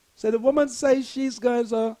 So the woman says she's going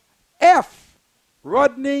to F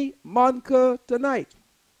Rodney Monker tonight.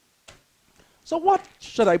 So what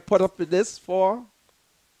should I put up with this for?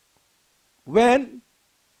 When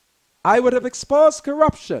I would have exposed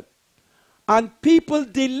corruption and people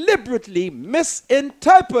deliberately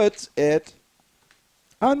misinterpret it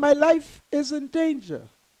and my life is in danger.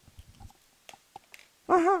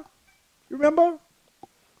 Remember?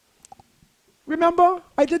 Remember?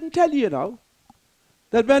 I didn't tell you now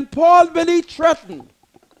that when Paul Billy threatened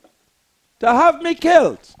to have me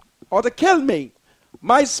killed or to kill me,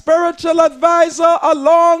 my spiritual advisor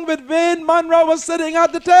along with Wayne Monroe was sitting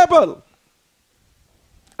at the table.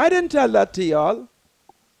 I didn't tell that to y'all.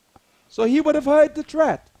 So he would have heard the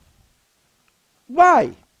threat.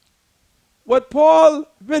 Why would Paul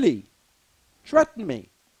Billy threaten me?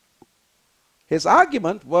 His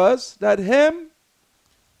argument was that him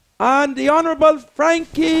and the Honorable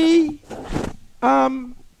Frankie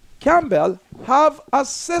Campbell have a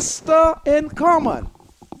sister in common.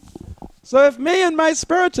 So if me and my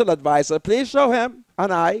spiritual advisor, please show him,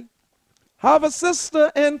 and I have a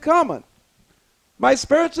sister in common, my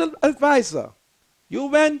spiritual advisor, you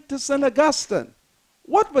went to St. Augustine.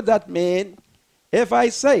 What would that mean if I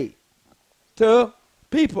say to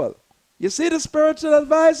people, you see the spiritual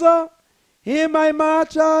advisor? He my ma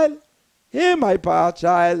child, he my pa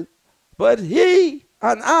child, but he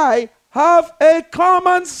and I have a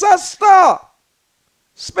common sister.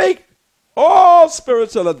 Speak, oh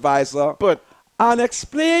spiritual advisor, and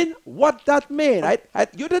explain what that means.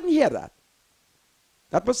 You didn't hear that.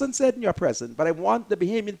 That wasn't said in your presence, but I want the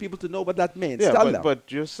Bahamian people to know what that means. Yeah, Tell them.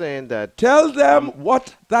 But you're saying that... Tell them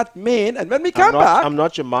what that means, and when we come back... I'm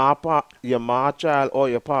not your ma child or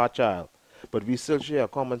your pa child, but we still share a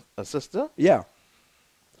common sister? Yeah.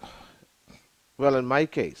 Well, in my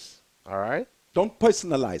case, all right? Don't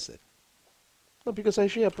personalize it. No, because I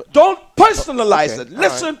share... Don't personalize it. All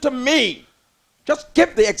Listen to me. Just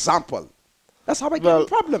give the example. That's how I get the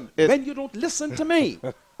problem. When you don't listen to me.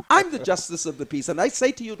 I'm the justice of the peace, and I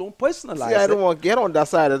say to you, don't personalize it. I don't want to get on that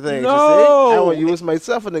side of things, no. You see? I want to use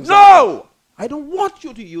myself as an example. No! I don't want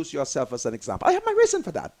you to use yourself as an example. I have my reason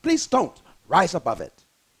for that. Please don't. Rise above it.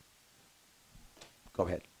 Go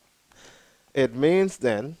ahead. It means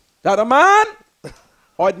then... that a man,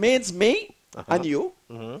 or it means me and you,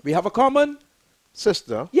 we have a common...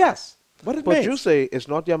 sister. Yes. What it means. But you say it's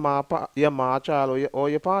not your ma child or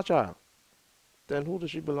your pa child. Then who does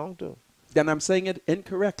she belong to? Then I'm saying it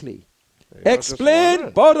incorrectly. Yeah,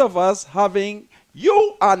 explain both of us having,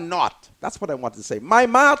 you are not. That's what I want to say. My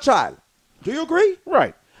ma child. Do you agree?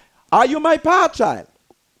 Right. Are you my pa child?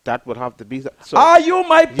 That would have to be... So. Are you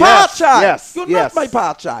my pa child? Yes. You're not my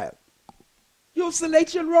pa child. You're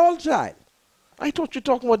Celestial Royal child. I thought you were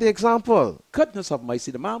talking about the example. Goodness of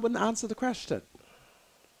mercy, the man wouldn't answer the question.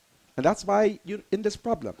 And that's why you're in this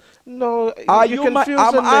problem. No, are you're you confusing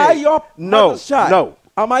am me. I your mother's child? No.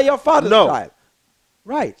 Am I your father's No. child?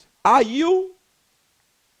 Right. Are you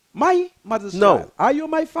my mother's child? Are you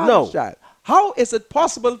my father's child? How is it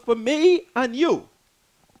possible for me and you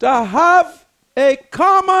to have a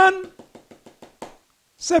common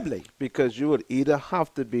sibling? Because you would either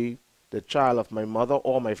have to be the child of my mother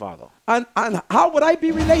or my father. And how would I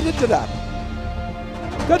be related to that?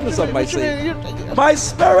 Goodness of mercy. My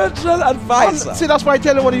spiritual advisor. See, that's why I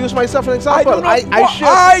tell you I want to use myself as an example.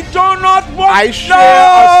 I do not want... I share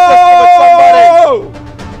a sister with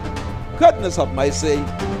somebody. Goodness of mercy.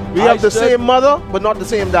 We have the same mother, but not the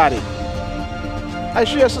same daddy. I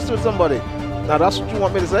share a sister with somebody. Now that's what you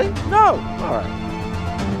want me to say? No. All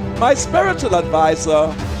right. My spiritual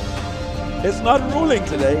advisor is not ruling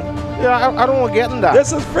today. Yeah, I don't want to get in that.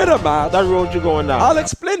 This is Freedom March. That road you're going down. I'll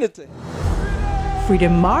explain it to you.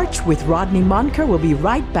 Freedom March with Rodney Monker will be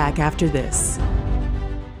right back after this.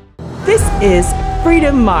 This is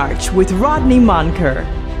Freedom March with Rodney Monker.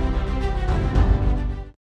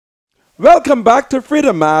 Welcome back to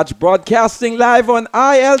Freedom March, broadcasting live on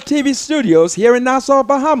ILTV Studios here in Nassau,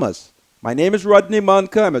 Bahamas. My name is Rodney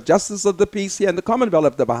Monker. I'm a Justice of the Peace here in the Commonwealth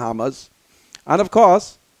of the Bahamas. And of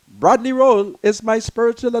course, Bradley Roll is my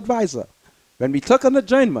spiritual advisor. When we took an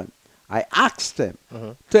adjournment, I asked him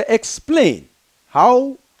to explain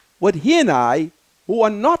how would he and I, who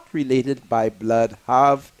are not related by blood,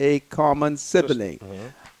 have a common sibling.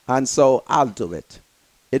 And so I'll do it.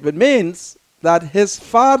 It would mean that his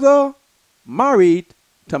father married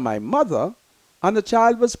to my mother and the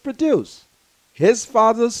child was produced. His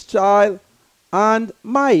father's child and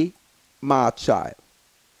my child.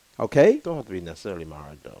 Okay? You don't have to be necessarily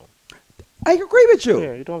married, though. I agree with you.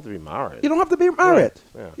 Yeah, you don't have to be married. You don't have to be married.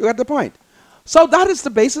 Yeah. You got the point. So that is the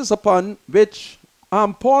basis upon which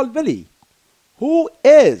Paul Villey, who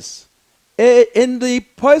is in the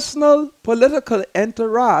personal political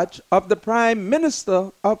entourage of the Prime Minister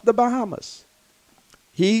of the Bahamas,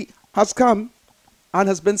 he has come and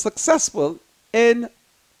has been successful in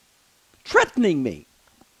threatening me.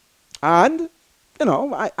 And, you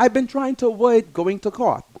know, I've been trying to avoid going to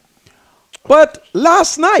court. But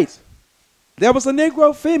last night, there was a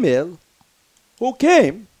Negro female who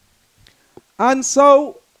came, and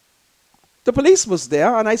so the police was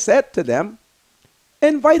there, and I said to them,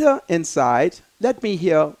 invite her inside, let me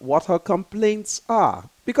hear what her complaints are.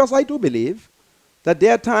 Because I do believe that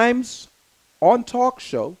there are times on talk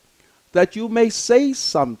show that you may say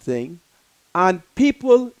something and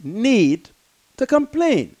people need to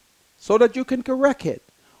complain so that you can correct it.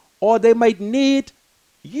 Or they might need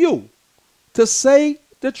you to say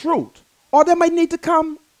the truth. Or they might need to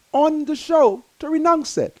come on the show to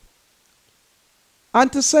renounce it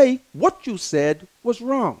and to say what you said was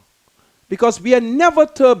wrong. Because we are never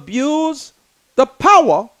to abuse the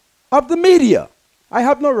power of the media. I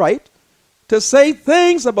have no right to say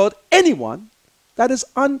things about anyone that is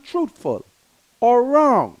untruthful or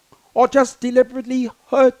wrong or just deliberately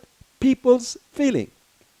hurt people's feeling.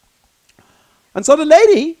 And so the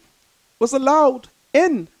lady was allowed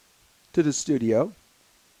in to the studio,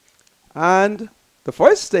 and the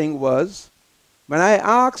first thing was, when I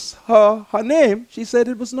asked her her name, she said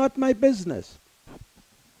it was not my business.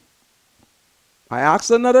 I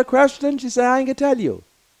asked another question, she said I ain't gonna tell you.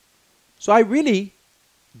 So I really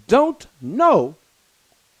don't know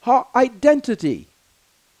her identity.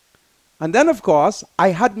 And then, of course, I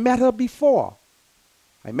had met her before.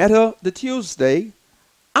 I met her the Tuesday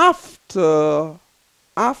after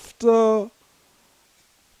the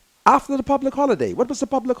public holiday. What was the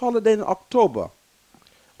public holiday in October?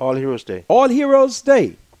 All Heroes Day. All Heroes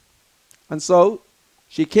Day. And so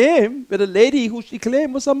she came with a lady who she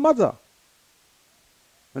claimed was her mother.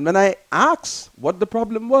 And when I asked what the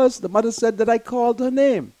problem was, the mother said that I called her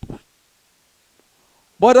name.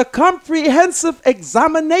 But a comprehensive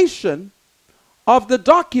examination of the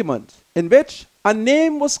document in which a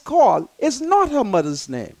name was called is not her mother's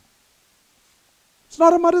name. It's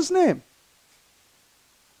not her mother's name.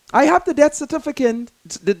 I have the death certificate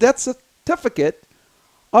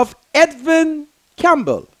of Edwin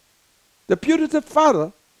Campbell, the putative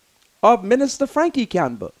father of Minister Frankie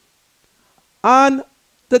Campbell. And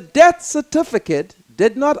the death certificate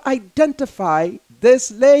did not identify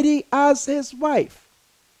this lady as his wife.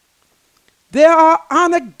 There are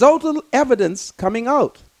anecdotal evidence coming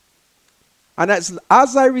out. And as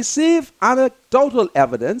I receive anecdotal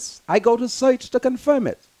evidence, I go to search to confirm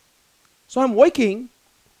it. So I'm working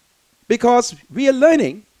because we are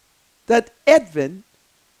learning that Edwin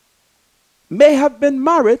may have been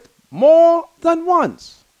married more than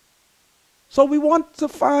once. So we want to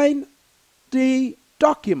find the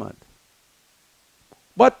document.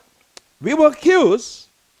 But we were accused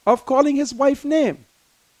of calling his wife's name.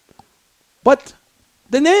 But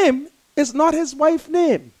the name is not his wife's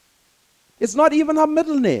name. It's not even her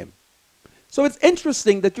middle name. So it's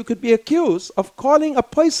interesting that you could be accused of calling a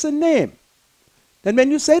person name. Then when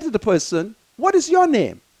you say to the person, what is your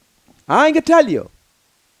name? I ain't gonna tell you.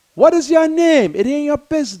 What is your name? It ain't your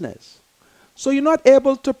business. So you're not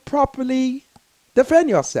able to properly defend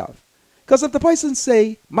yourself. Because if the person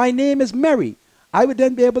say, my name is Mary, I would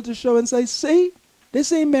then be able to show and say, see,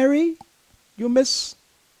 this ain't Mary. You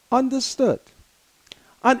misunderstood.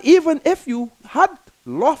 And even if you had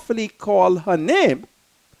lawfully called her name,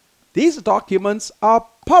 These documents are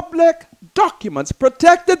public documents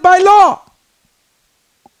protected by law.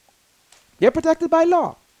 They're protected by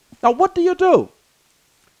law. Now, what do you do?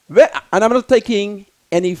 And I'm not taking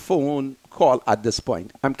any phone call at this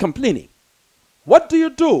point. I'm complaining. What do you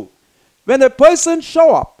do when a person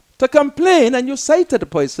show up to complain and you say to the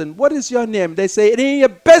person, what is your name? They say, it ain't your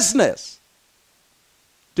business.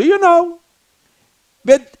 Do you know,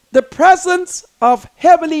 with the presence of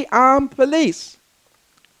heavily armed police,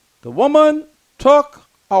 the woman took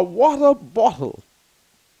a water bottle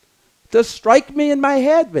to strike me in my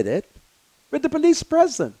head with it, with the police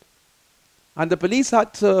present. And the police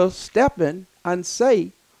had to step in and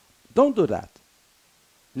say, don't do that.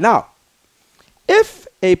 Now, if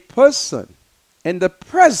a person in the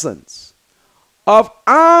presence of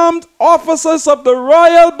armed officers of the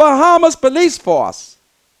Royal Bahamas Police Force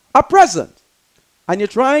are present, and you're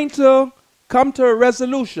trying to come to a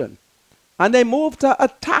resolution, and they move to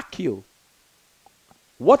attack you,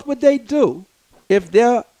 what would they do if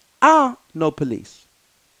there are no police?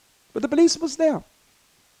 But the police was there.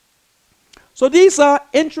 So these are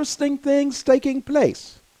interesting things taking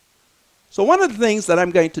place. So one of the things that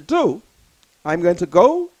I'm going to do, I'm going to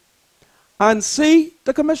go and see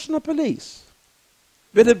the Commissioner of Police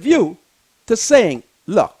with a view to saying,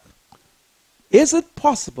 look, is it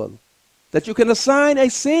possible that you can assign a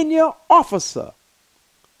senior officer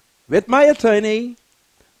with my attorney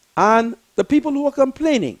and the people who are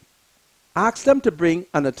complaining, ask them to bring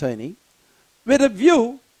an attorney with a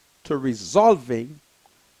view to resolving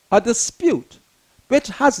a dispute which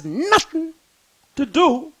has nothing to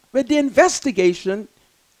do with the investigation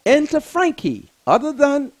into Frankie, other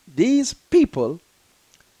than these people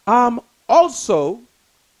also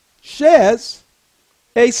shares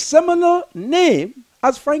a similar name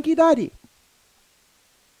as Frankie Daddy.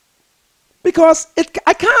 Because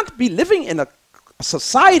I can't be living in a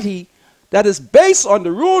society that is based on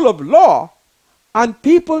the rule of law and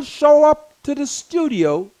people show up to the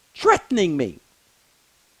studio threatening me.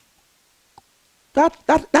 That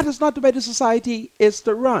is not the way the society is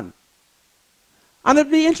to run. And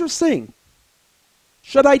it'd be interesting.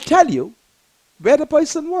 Should I tell you where the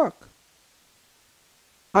person work?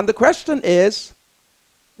 And the question is,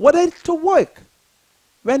 were they to work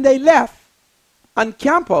when they left and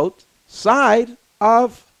camp outside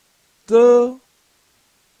of the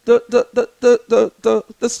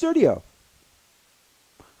studio?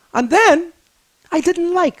 And then I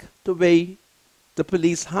didn't like the way the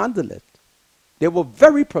police handled it. They were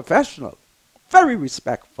very professional, very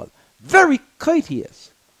respectful, very courteous.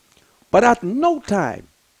 But at no time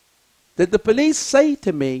did the police say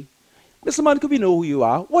to me, Mr. Monica, we know who you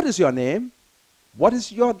are. What is your name? What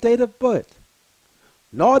is your date of birth?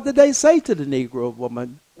 Nor did they say to the Negro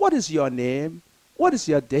woman, what is your name? What is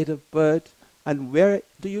your date of birth? And where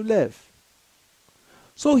do you live?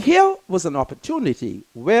 So here was an opportunity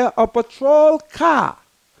where a patrol car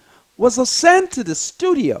was sent to the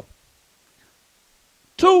studio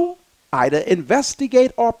to either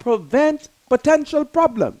investigate or prevent potential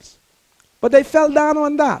problems. But they fell down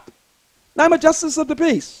on that. Now I'm a justice of the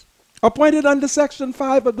peace, appointed under Section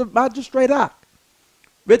 5 of the Magistrate Act,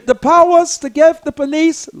 with the powers to give the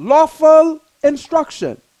police lawful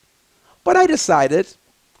instruction. But I decided,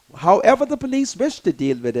 however the police wish to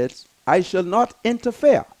deal with it, I shall not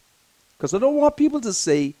interfere. Because I don't want people to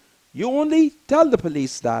say, you only tell the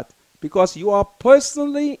police that because you are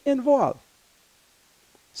personally involved.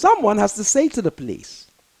 Someone has to say to the police,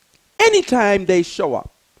 anytime they show up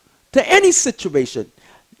to any situation,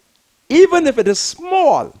 even if it is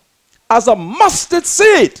small as a mustard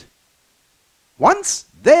seed, once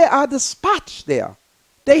they are dispatched there,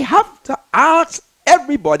 they have to ask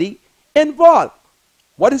everybody involved,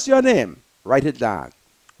 what is your name? Write it down.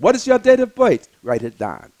 What is your date of birth? Write it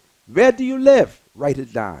down. Where do you live? Write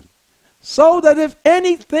it down. So that if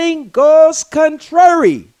anything goes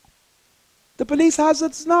contrary, the police has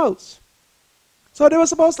its notes. So they were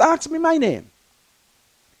supposed to ask me my name,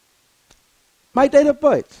 my date of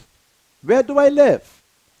birth, where do I live,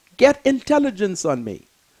 get intelligence on me.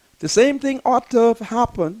 The same thing ought to have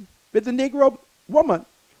happened with the Negro woman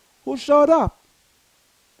who showed up.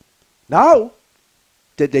 Now,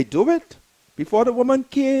 did they do it before the woman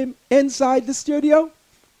came inside the studio?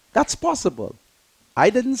 That's possible.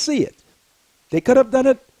 I didn't see it. They could have done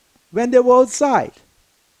it when they were outside.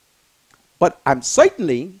 But I'm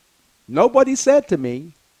certainly, nobody said to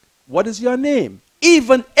me, what is your name?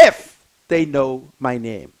 Even if they know my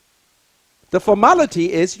name. The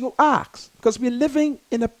formality is you ask, because we're living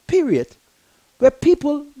in a period where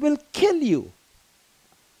people will kill you.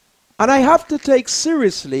 And I have to take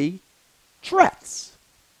seriously threats.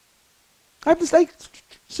 I have to take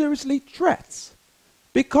seriously threats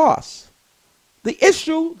because the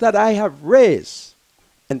issue that I have raised,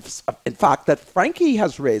 in fact, that Frankie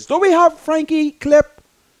has raised. Do we have Frankie clip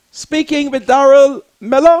speaking with Darrell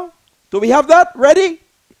Miller? Do we have that ready?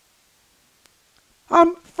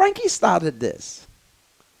 Frankie started this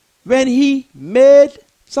when he made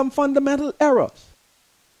some fundamental errors.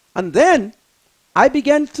 And then I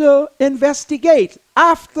began to investigate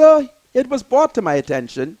after it was brought to my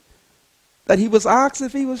attention that he was asked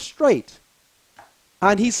if he was straight.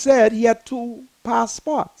 And he said he had 2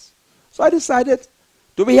 passports. So I decided,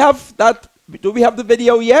 do we have the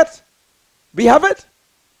video yet? We have it?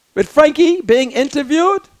 With Frankie being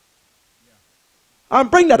interviewed?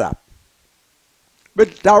 Bring that up.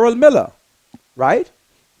 With Darrell Miller, right?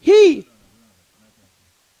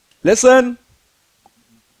 Listen.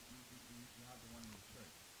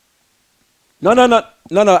 No,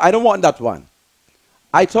 I don't want that one.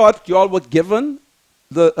 I thought you all were given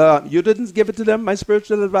you didn't give it to them, my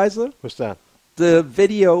spiritual advisor? What's that? The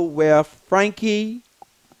video where Frankie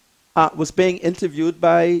was being interviewed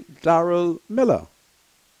by Darrell Miller.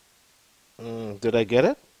 Did I get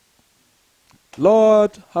it?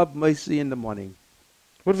 Lord, have mercy in the morning.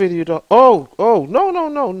 What video you talking? Oh,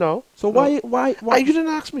 no. So why? You didn't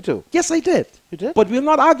ask me to. Yes, I did. You did? But we'll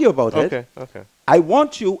not argue about it. Okay. I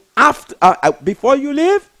want you before you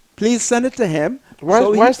leave, please send it to him.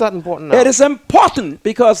 Why is that important now? It is important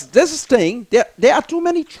because this thing, there are too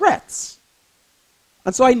many threats.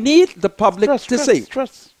 And so I need the public to see.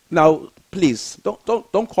 Now, please,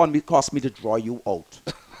 don't cause me to draw you out.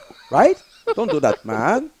 Right? Don't do that,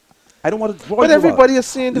 man. I don't want to draw you out. But everybody is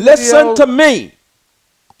seeing the Listen to me.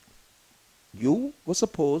 You were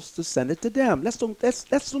supposed to send it to them. Let's don't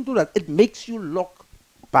do that. It makes you look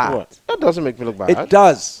bad. What? That doesn't make me look bad. It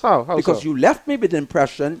does. How because so? you left me with the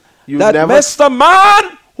impression You that never- Mr.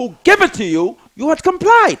 Man who gave it to you, you had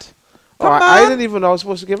complied. Come on. I didn't even know I was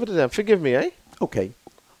supposed to give it to them. Forgive me, eh? Okay.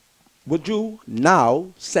 Would you now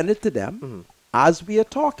send it to them as we are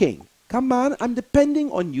talking? Come on, I'm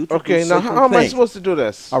depending on you to Okay, do now certain how am I things. supposed to do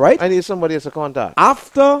this? All right. I need somebody as a contact.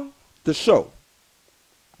 After the show,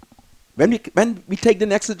 when we take the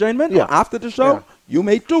next adjournment, Yeah. or after the show, Yeah. you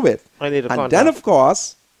may do it. I need a And contact. then, of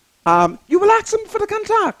course, you will ask them for the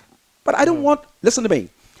contact. But I don't want, listen to me,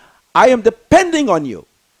 I am depending on you.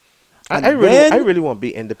 And I really want to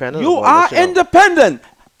be independent. You of all are this, you know. independent.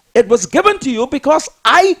 It was given to you because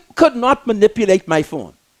I could not manipulate my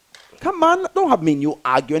phone. Come on, don't have me and you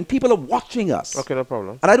arguing. People are watching us. Okay, no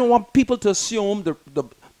problem. And I don't want people to assume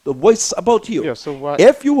the voice about you. Yeah, so why?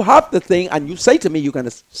 If you have the thing and you say to me you're going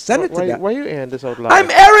to send it to them, Why are you airing this out loud? I'm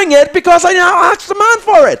airing it because I now asked the man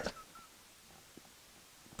for it.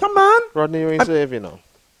 Come on. Rodney, you ain't save, you know.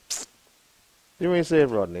 You ain't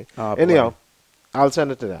save, Rodney. Oh, Anyhow, boy. I'll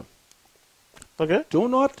send it to them. Okay? Do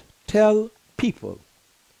not tell people,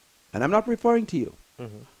 and I'm not referring to you,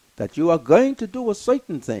 that you are going to do a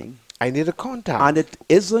certain thing I need a contact. and it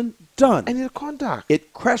isn't done. I need a contact.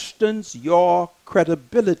 It questions your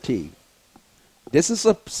credibility. This is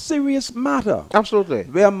a serious matter Absolutely.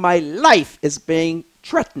 where my life is being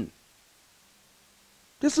threatened.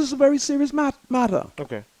 This is a very serious matter.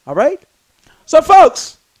 Okay. All right? So,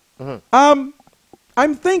 folks,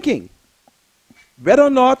 I'm thinking whether or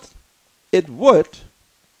not it would,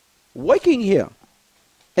 working here,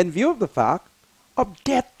 in view of the fact of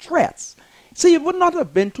death threats. See, it would not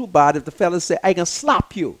have been too bad if the fellow said, I can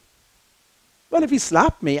slap you. Well, if he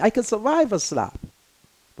slapped me, I could survive a slap.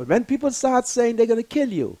 But when people start saying they're going to kill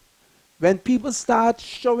you, when people start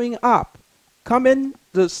showing up, come in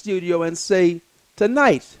the studio and say,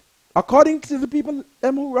 tonight, according to the people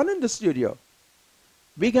who run in the studio,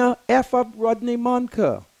 we're going to F up Rodney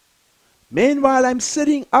Monker. Meanwhile, I'm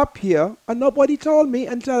sitting up here and nobody told me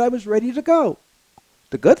until I was ready to go.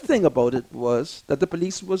 The good thing about it was that the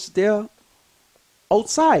police was there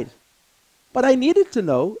outside. But I needed to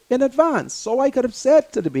know in advance. So I could have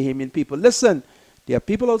said to the Bahamian people, listen, there are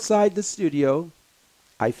people outside the studio.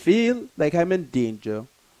 I feel like I'm in danger.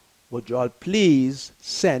 Would you all please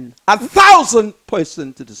send 1,000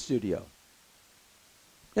 persons to the studio?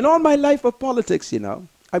 In all my life of politics, you know,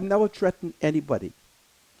 I've never threatened anybody.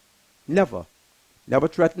 Never. Never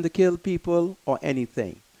threatened to kill people or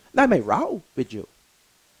anything. Now I may row with you,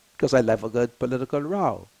 because I love a good political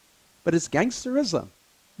row. But it's gangsterism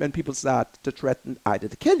when people start to threaten either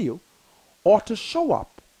to kill you or to show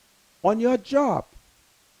up on your job.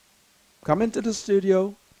 Come into the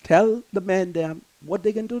studio, tell the man them what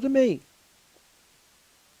they can do to me.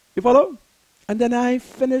 You follow? And then I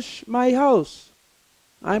finish my house.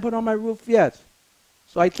 I ain't put on my roof yet.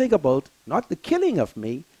 So I think about not the killing of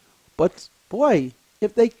me, but boy,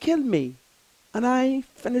 if they kill me, And I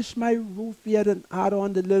finished my roof yet and add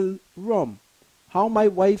on the little room. How my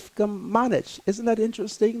wife can manage. Isn't that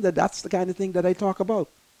interesting that that's the kind of thing that I talk about?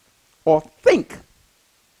 Or think.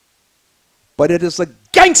 But it is a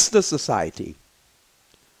gangster society.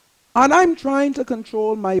 And I'm trying to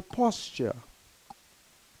control my posture.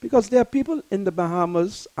 Because there are people in the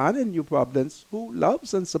Bahamas and in New Providence who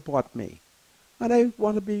loves and support me. And I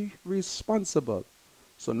want to be responsible.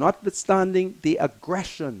 So notwithstanding the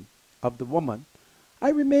aggression of the woman, I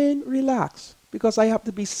remain relaxed because I have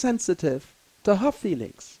to be sensitive to her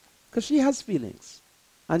feelings. Because she has feelings.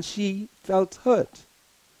 And she felt hurt.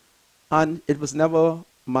 And it was never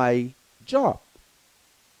my job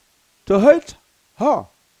to hurt her.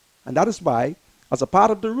 And that is why, as a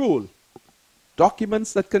part of the rule,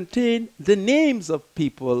 documents that contain the names of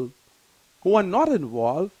people who are not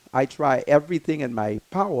involved, I try everything in my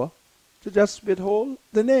power to just withhold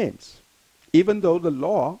the names, even though the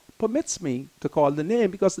law permits me to call the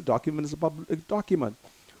name because the document is a public document.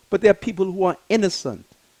 But there are people who are innocent.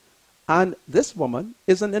 And this woman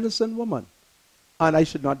is an innocent woman. And I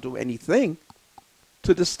should not do anything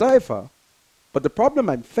to disturb her. But the problem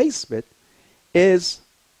I'm faced with is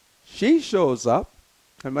she shows up,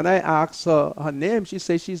 and when I ask her her name, she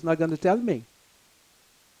says she's not going to tell me.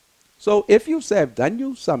 So if you say I've done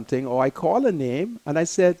you something, or I call a name, and I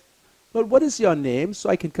said, well, what is your name? So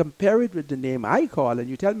I can compare it with the name I call, and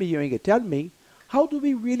you tell me you ain't going to tell me, how do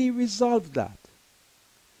we really resolve that?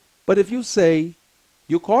 But if you say,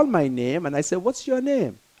 you call my name, and I say, what's your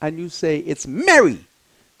name? And you say, it's Mary.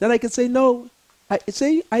 Then I can say, no, I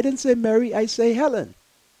didn't say Mary, I say Helen.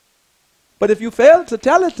 But if you fail to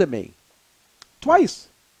tell it to me, twice,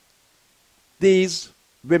 these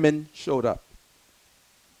women showed up.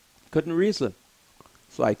 Couldn't reason.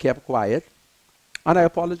 So I kept quiet, and I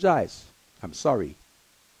apologized. I'm sorry.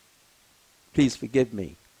 Please forgive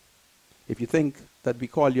me. If you think that we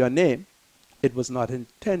call your name, it was not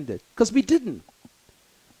intended. Because we didn't.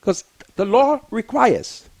 Because the law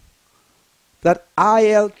requires that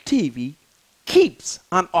ILTV keeps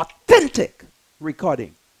an authentic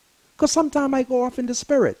recording. Because sometimes I go off in the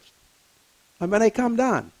spirit. And when I come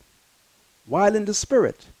down, while in the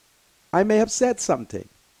spirit, I may have said something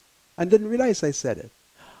and didn't realize I said it.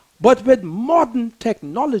 But with modern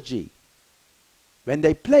technology, when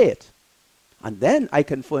they play it, and then I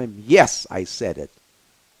confirm, yes, I said it,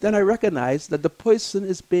 then I recognize that the person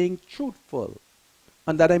is being truthful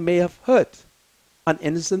and that I may have hurt an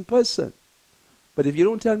innocent person. But if you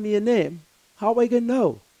don't tell me a name, how am I going to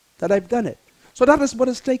know that I've done it? So that is what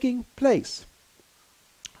is taking place.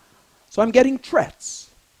 So I'm getting threats.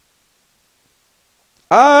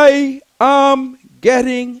 I am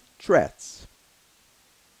getting threats.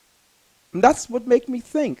 And that's what makes me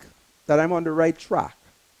think that I'm on the right track.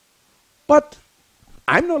 But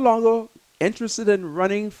I'm no longer interested in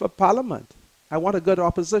running for parliament. I want a good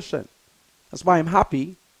opposition. That's why I'm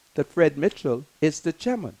happy that Fred Mitchell is the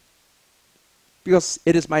chairman. Because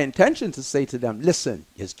it is my intention to say to them, listen,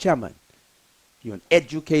 you're chairman. You're an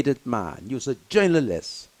educated man. You're a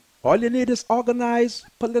journalist. All you need is organized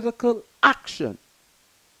political action.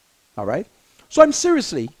 All right? So I'm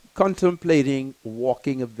seriously contemplating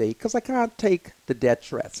walking away because I can't take the death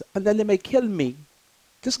threats. And then they may kill me.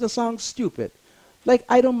 This is going to sound stupid. Like,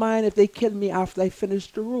 I don't mind if they kill me after I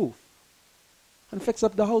finish the roof and fix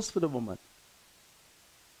up the house for the woman.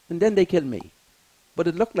 And then they kill me. But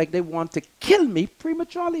it looked like they want to kill me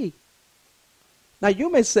prematurely. Now,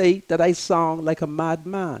 you may say that I sound like a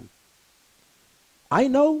madman. I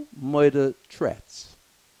know murder threats.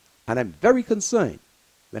 And I'm very concerned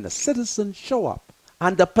when a citizen show up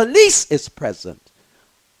and the police is present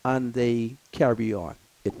and they carry on.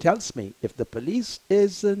 It tells me if the police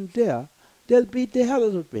isn't there, they'll beat the hell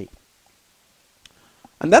out of me.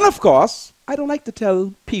 And then, of course, I don't like to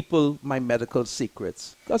tell people my medical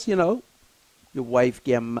secrets. Because, you know, your wife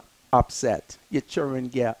get upset. Your children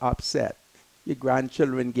get upset. Your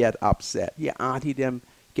grandchildren get upset. Your auntie them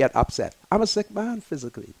get upset. I'm a sick man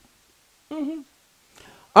physically. And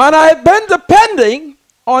I've been depending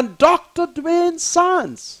on Dr. Dwayne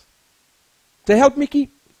Sands to help me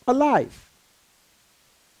keep alive.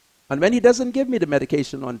 And when he doesn't give me the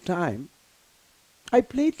medication on time, I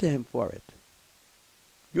plead to him for it.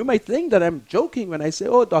 You might think that I'm joking when I say,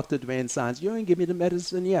 oh, Dr. Dwayne Sands, you ain't give me the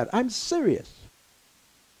medicine yet. I'm serious.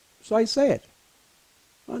 So I say it.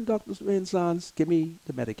 And Dr. Dwayne Sands, give me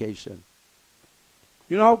the medication.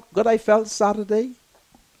 You know how good I felt Saturday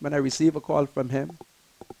when I received a call from him?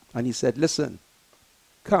 And he said, listen,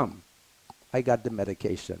 come. I got the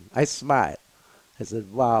medication. I smiled. I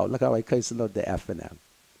said, wow, look how I canceled out the F&M.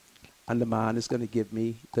 And the man is going to give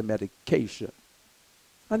me the medication.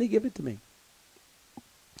 And he gave it to me.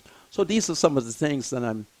 So these are some of the things that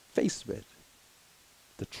I'm faced with.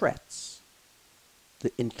 The threats,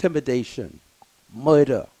 the intimidation,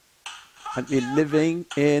 murder. And we're living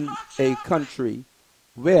in a country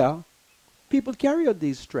where people carry out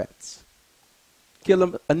these threats. Kill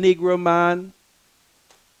a Negro man,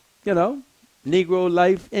 you know, Negro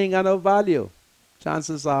life ain't got no value.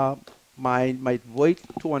 Chances are mine might worth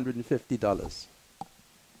 $250.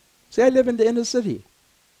 See, I live in the inner city.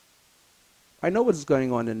 I know what's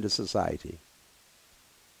going on in the society.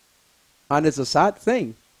 And it's a sad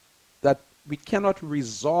thing that we cannot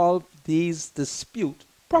resolve these disputes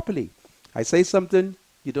properly. I say something,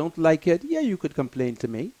 you don't like it, yeah, you could complain to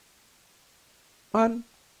me. And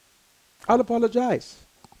I'll apologize.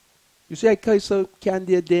 You see, I curse out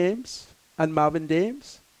Candia Dames and Marvin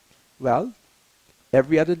Dames. Well,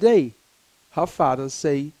 every other day, her father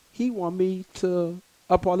say he want me to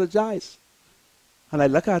apologize. And I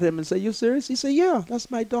look at him and say, you serious? He said, yeah, that's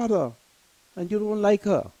my daughter. And you don't like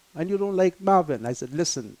her. And you don't like Marvin. I said,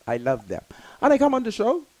 listen, I love them. And I come on the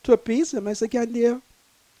show to appease him. I said, Candia,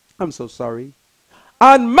 I'm so sorry.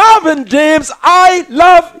 And Marvin James, I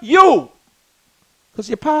love you. Because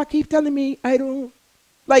your pa keep telling me I don't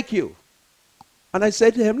like you. And I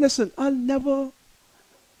said to him, listen, I'll never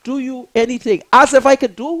do you anything. As if I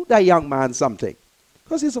could do that young man something.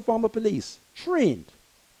 Because he's a former police, trained.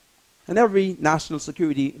 And every national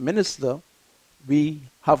security minister we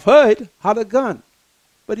have heard had a gun.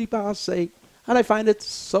 But he passed say, and I find it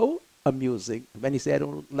so amusing when he said I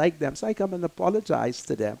don't like them. So I come and apologize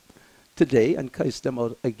to them today and curse them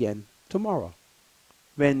out again tomorrow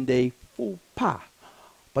when they faux pas.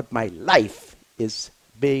 But my life is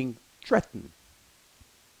being threatened.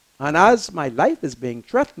 And as my life is being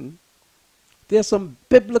threatened, there's some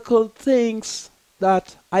biblical things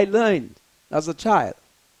that I learned as a child.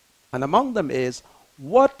 And among them is,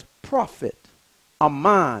 what profit a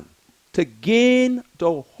man to gain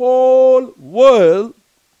the whole world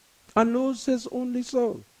and lose his only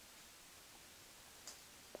soul?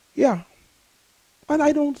 Yeah. And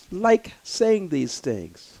I don't like saying these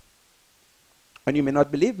things. And you may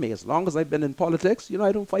not believe me, as long as I've been in politics, you know,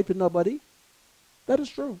 I don't fight with nobody. That is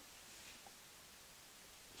true.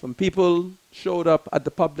 Some people showed up at the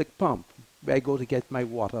public pump where I go to get my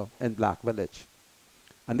water in Black Village.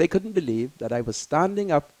 And they couldn't believe that I was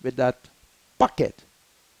standing up with that bucket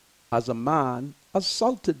as a man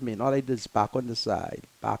assaulted me. And all I did is back on the side,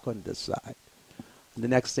 back on the side. And the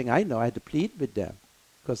next thing I know, I had to plead with them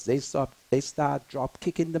because they started drop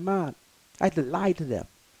kicking the man. I had to lie to them.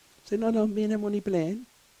 Say, no, me and him only playing.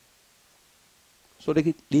 So they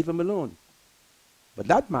could leave him alone. But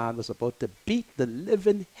that man was about to beat the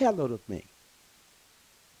living hell out of me.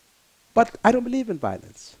 But I don't believe in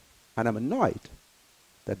violence. And I'm annoyed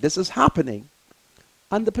that this is happening.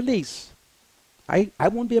 And the police, I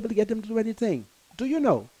won't be able to get them to do anything. Do you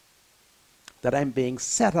know that I'm being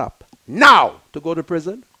set up now to go to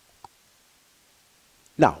prison?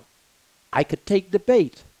 Now, I could take the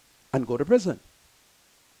bait and go to prison.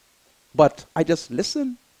 But I just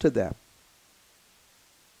listen to them.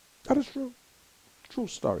 That is true. True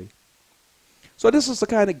story. So this is the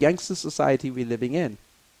kind of gangster society we're living in.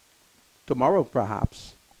 Tomorrow,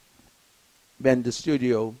 perhaps, when the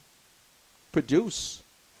studio produce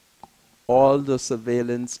all the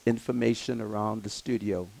surveillance information around the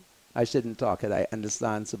studio. I shouldn't talk it. I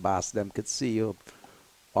understand Sebastian could see you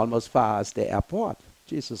almost far as the airport.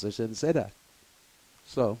 Jesus, I shouldn't say that.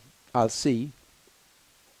 So I'll see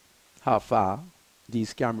how far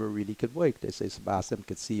these cameras really could work. They say Sebastian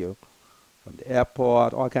could see you from the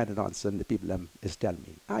airport, all kind of nonsense the people is telling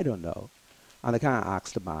me. I don't know. And I can't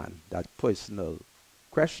ask the man that personal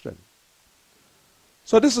question.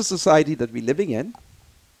 So this is a society that we're living in.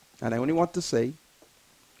 And I only want to say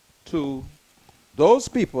to those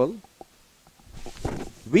people,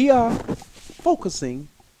 we are focusing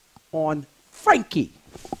on Frankie.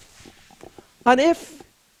 And if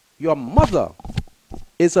your mother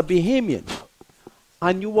is a Bahamian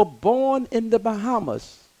and you were born in the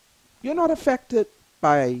Bahamas, you're not affected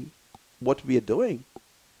by what we are doing.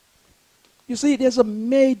 You see, there's a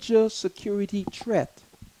major security threat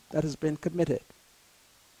that has been committed.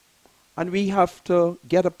 And we have to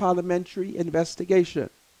get a parliamentary investigation.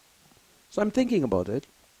 So I'm thinking about it.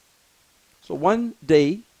 So one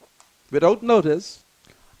day, without notice,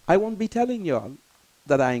 I won't be telling y'all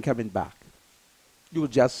that I ain't coming back. You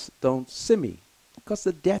just don't see me. Because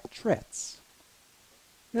the death threats.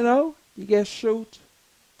 You know, you get shot,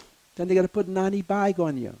 then they got to put a nanny bag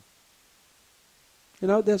on you. You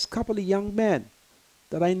know, there's a couple of young men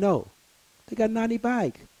that I know. They got nanny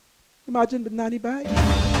bag. Imagine the nanny bag.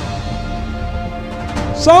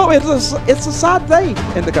 So it's a sad day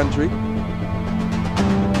in the country.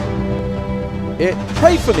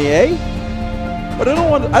 Pray for me, eh? But I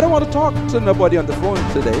don't want to talk to nobody on the phone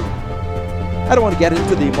today. I don't want to get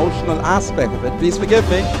into the emotional aspect of it. Please forgive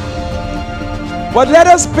me. But let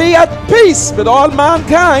us be at peace with all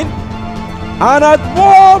mankind and at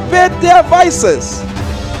war with their vices.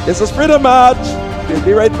 This is Freedom March. We'll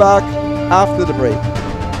be right back after the break.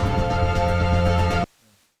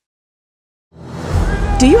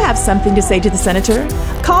 Do you have something to say to the Senator?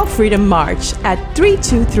 Call Freedom March at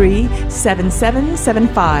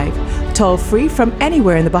 323-7775. Toll free from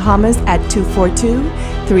anywhere in the Bahamas at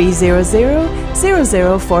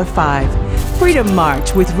 242-300-0045. Freedom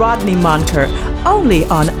March with Rodney Monker, only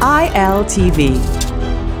on ILTV.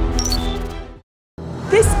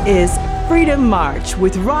 This is Freedom March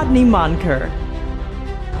with Rodney Monker.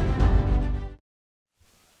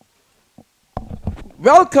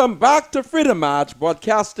 Welcome back to Freedom March,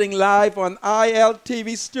 broadcasting live on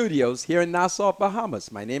ILTV studios here in Nassau,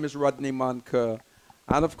 Bahamas. My name is Rodney Monker,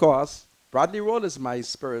 and of course, Bradley Roll is my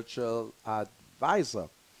spiritual advisor.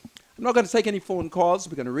 I'm not going to take any phone calls.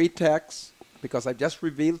 We're going to read texts because I just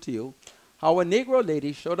revealed to you how a Negro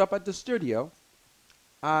lady showed up at the studio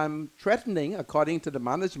threatening, according to the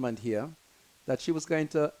management here, that she was going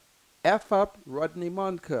to F up Rodney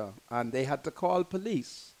Monker, and they had to call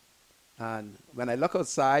police. And when I look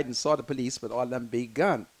outside and saw the police with all them big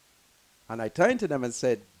guns, and I turned to them and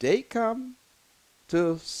said, they come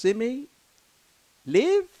to see me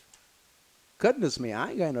live? Goodness me, I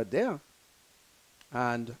ain't going out there.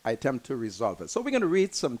 And I attempt to resolve it. So we're going to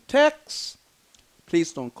read some texts.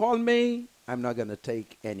 Please don't call me. I'm not going to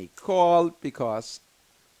take any call because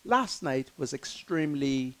last night was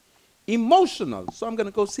extremely emotional. So I'm going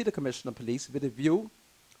to go see the Commissioner of Police with a view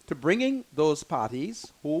to bringing those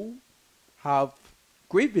parties who have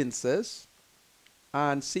grievances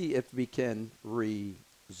and see if we can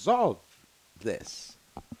resolve this.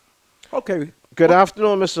 Okay. Good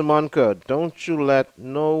afternoon, Mr. Monker. Don't you let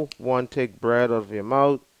no one take bread out of your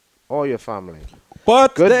mouth or your family.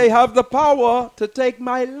 But they have the power to take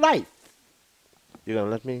my life. You gonna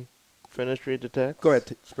let me finish read the text? Go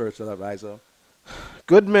ahead, spiritual advisor.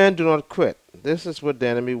 Good men do not quit. This is what the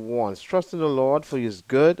enemy wants. Trust in the Lord, for he is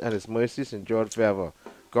good and his mercies endure forever.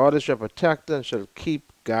 God is your protector and shall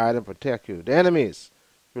keep, guide, and protect you. The enemies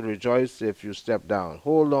will rejoice if you step down.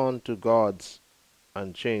 Hold on to God's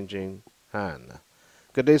unchanging hand.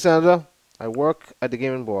 Good day, Senator. I work at the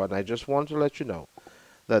gaming board, and I just want to let you know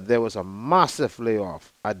that there was a massive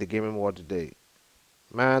layoff at the gaming board today.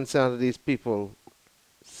 Man, Senator, these people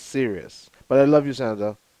serious. But I love you,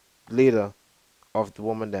 Senator, leader of the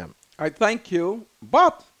woman them. I thank you,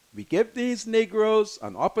 but we give these Negroes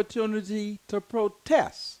an opportunity to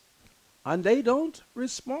protest, and they don't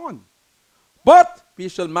respond. But we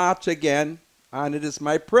shall march again, and it is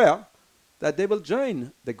my prayer that they will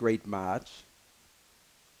join the great march.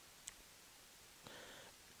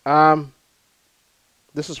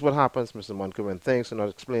 This is what happens, Mr. Monker, when things are not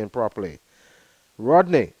explained properly.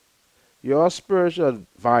 Rodney, your spiritual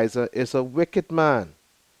advisor is a wicked man.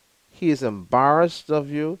 He is embarrassed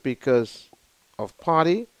of you because of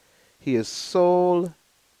party. He has sold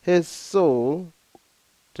his soul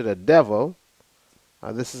to the devil.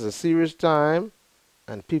 This is a serious time,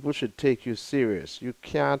 and people should take you serious. You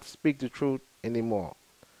can't speak the truth anymore.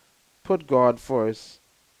 Put God first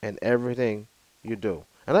in everything you do.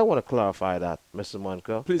 And I want to clarify that, Mr.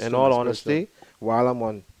 Monker, in all honesty, while I'm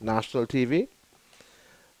on national TV.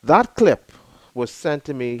 That clip was sent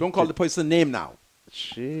to me. Don't call the person's name now.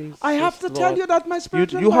 Jesus, I have to tell you that, my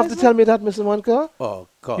spiritual You have to tell me that, Mr. Monker? Oh,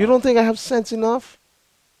 God. You don't think I have sense enough?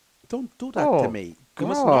 Don't do that to me. You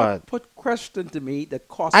must God. not put question to me that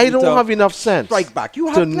costs I me don't to have enough sense. strike back. You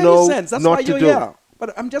have to plenty know sense. That's not why to you're do. here.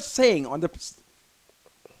 But I'm just saying on the...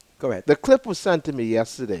 Go ahead. The clip was sent to me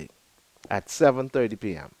yesterday at 7:30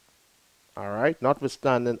 p.m. All right?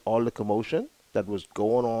 Notwithstanding all the commotion that was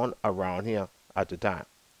going on around here at the time.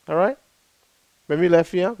 All right? When we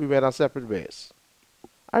left here, we went our separate ways.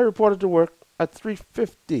 I reported to work at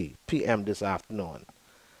 3:50 p.m. this afternoon.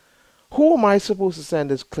 Who am I supposed to send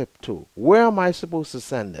this clip to? Where am I supposed to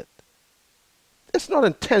send it? It's not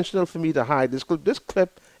intentional for me to hide this clip. This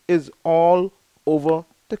clip is all over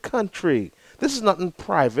the country. This is nothing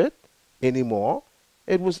private anymore.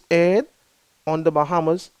 It was aired on the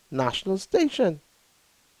Bahamas national station.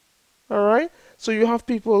 All right? So you have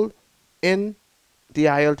people in the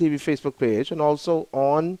ILTV Facebook page and also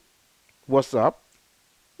on WhatsApp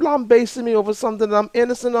lambasting me over something that I'm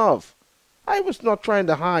innocent of. I was not trying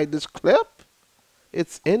to hide this clip.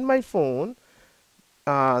 It's in my phone.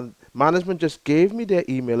 management just gave me their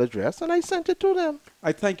email address and I sent it to them.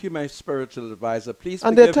 I thank you, my spiritual advisor. Please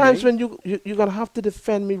And there are forgive times me. when you're going to have to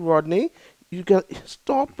defend me, Rodney. You got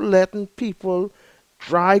stop letting people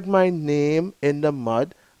drag my name in the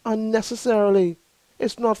mud unnecessarily.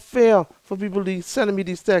 It's not fair for people to sending me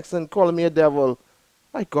these texts and calling me a devil.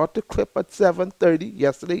 I got the clip at 7:30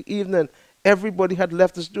 yesterday evening. Everybody had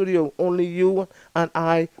left the studio. Only you and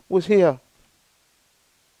I was here.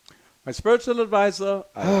 My spiritual advisor,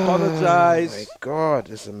 I My apologize. God,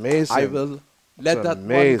 it's amazing. I will let It's that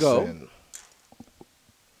one go. amazing.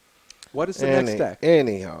 What is the next step?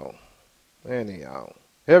 Anyhow.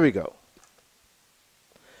 Here we go.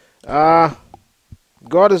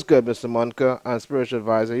 God is good, Mr. Monka, and spiritual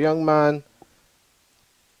advisor. Young man,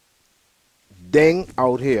 ding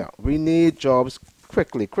out here. We need jobs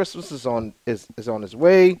quickly. Christmas is on its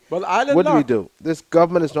way. Well, Island What do we Luck. do? This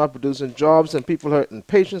government is not producing jobs and people hurting.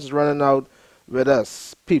 Patience is running out with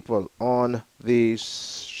us, people on the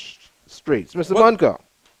streets. Mr. Well- Monka.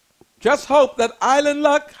 Just hope that Island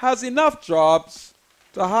Luck has enough jobs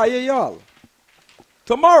to hire y'all.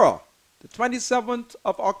 Tomorrow, the 27th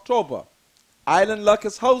of October, Island Luck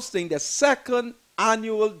is hosting their second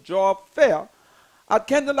annual job fair at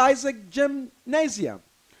Kendall Isaac Gymnasium.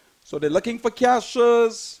 So they're looking for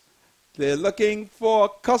cashiers, they're looking for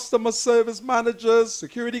customer service managers,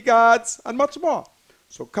 security guards, and much more.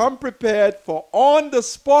 So come prepared for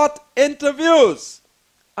on-the-spot interviews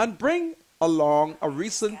and bring along a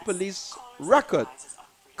recent police record,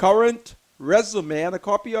 current resume, and a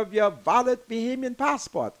copy of your valid Bahamian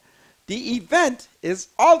passport. The event is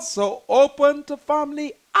also open to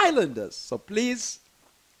family islanders, so please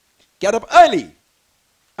get up early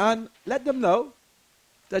and let them know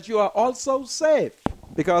that you are also safe,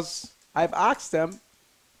 because I've asked them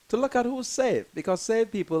to look at who's safe, because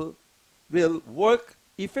safe people will work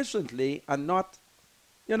efficiently and not,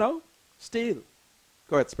 steal.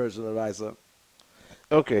 Go ahead, spiritual advisor.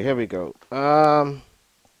 Okay, here we go.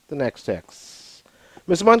 The next text.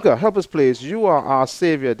 Mr. Monka, help us please. You are our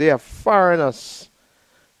savior. They are firing us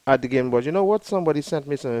at the game board. You know what? Somebody sent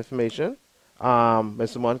me some information.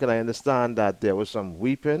 Mr. Monka, I understand that there was some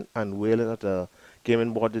weeping and wailing at the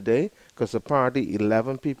gaming board today, because apparently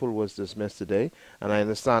 11 people was dismissed today, and I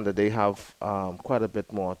understand that they have quite a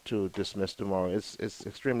bit more to dismiss tomorrow. It's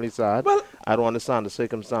extremely sad. Well, I don't understand the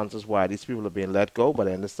circumstances why these people are being let go, but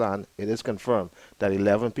I understand it is confirmed that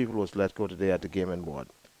 11 people was let go today at the gaming board.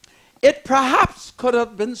 it perhaps could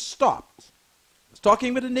have been stopped. I was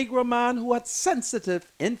talking with a Negro man who had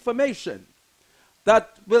sensitive information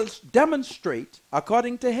that will demonstrate,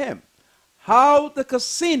 according to him, how the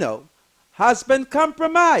casino has been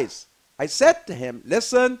compromised. I said to him,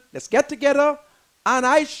 listen, let's get together, and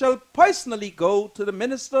I shall personally go to the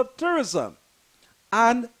Minister of Tourism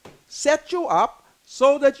and set you up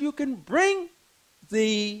so that you can bring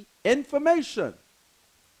the information.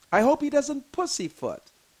 I hope he doesn't pussyfoot.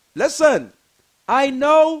 Listen, I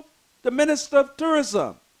know the Minister of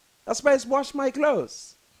Tourism. That's why I wash my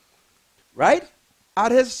clothes. Right?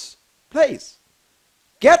 At his place.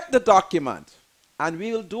 Get the document, and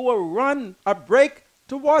we'll do a break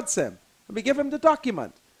towards him. And we give him the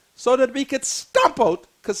document so that we could stamp out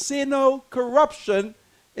casino corruption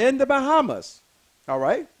in the Bahamas. All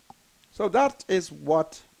right? So that is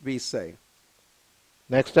what we say.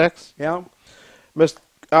 Next text. Yeah?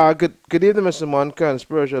 Good evening, Mr. Monka and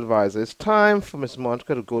spiritual advisor. It's time for Mr.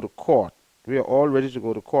 Monka to go to court. We are all ready to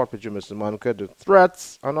go to court with you, Mr. Monka. The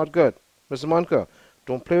threats are not good. Mr. Monka,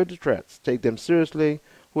 don't play with the threats. Take them seriously.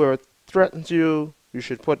 Whoever threatens you, you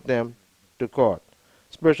should put them to court.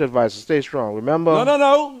 Spiritual advisor, stay strong. Remember...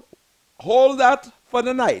 No. Hold that for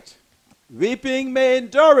the night. Weeping may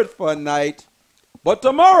endure it for a night, but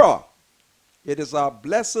tomorrow it is our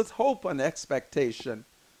blessed hope and expectation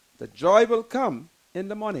that joy will come in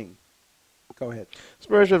the morning. Go ahead.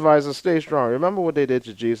 Spiritual advisor, stay strong. Remember what they did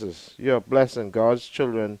to Jesus. You're blessed and God's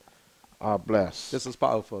children are blessed. This is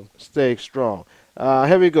powerful. Stay strong.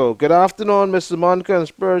 Here we go. Good afternoon, Mr. Monka and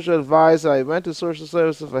spiritual advisor. I went to social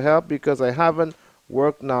services for help because I haven't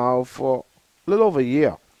worked now for a little over a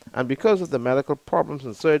year. And because of the medical problems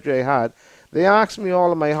and surgery I had, they asked me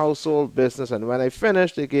all of my household business, and when I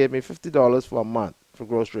finished, they gave me $50 for a month for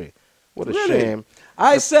grocery. What a Really? shame.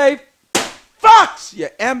 I say, fax your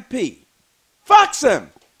MP. Fax him.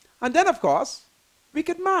 And then, of course, we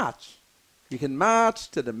could march. We can march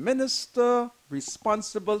to the minister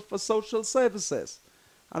responsible for social services.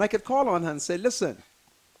 And I could call on her and say, listen,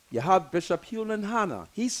 you have Bishop Hewlin Hanna.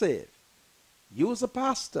 He's saved. You as a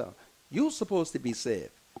pastor, you're supposed to be saved.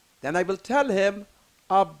 Then I will tell him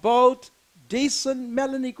about decent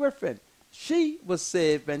Melanie Griffin. she was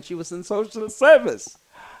saved when she was in social service.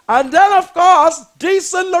 And then, of course,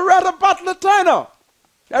 decent Loretta Butler Turner.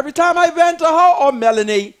 Every time I went to her, or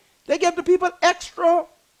Melanie, they gave the people extra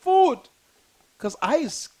food. Because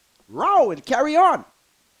ice, row, and carry on.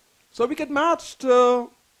 So we could march to,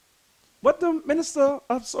 what the Minister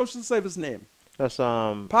of Social Service name? That's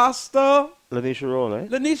Pastor Lanisha Roll, eh?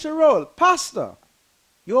 Lanisha Roll. Pastor,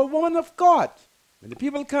 you're a woman of God. When the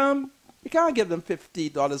people come, you can't give them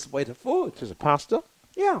 $50 worth of food. She's a pastor?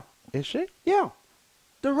 Yeah, Is she? yeah.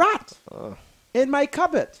 The rat in my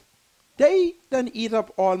cupboard, they done eat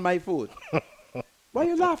up all my food. Why are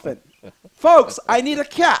you laughing? Folks, I need a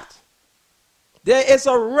cat. There is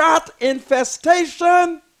a rat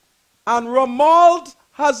infestation, and Romuald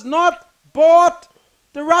has not bought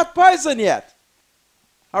the rat poison yet.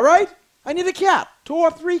 All right? I need a cat, 2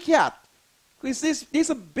 or 3 cats. Because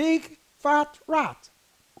these are big, fat rat.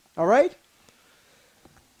 All right?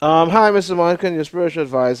 Hi, Mr. Monken, your spiritual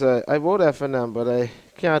advisor. I vote FNM, but I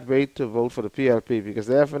can't wait to vote for the PLP because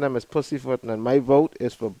the FNM is pussyfooting, and my vote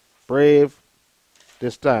is for Brave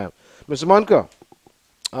this time. Mr. Monka,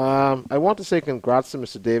 I want to say congrats to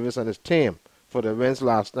Mr. Davis and his team for the wins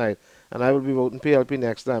last night, and I will be voting PLP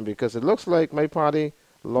next time because it looks like my party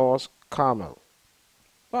lost Carmel.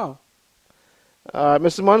 Wow.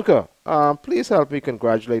 Mr. Monka, please help me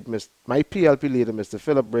congratulate my PLP leader, Mr.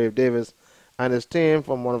 Philip Brave Davis, and his team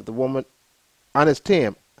from one of the women, and his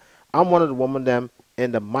team. I'm one of the women them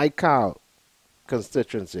in the Michael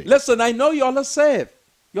constituency. Listen, I know y'all are saved.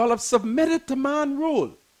 Y'all have submitted to man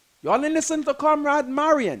rule. Y'all ain't listen to Comrade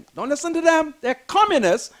Marion. Don't listen to them. They're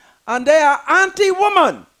communists and they are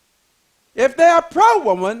anti-woman. If they are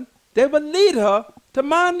pro-woman, they will lead her to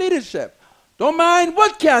man leadership. Don't mind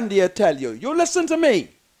what Candy tell you. You listen to me.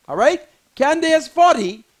 All right? Candy is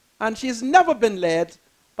 40 and she's never been led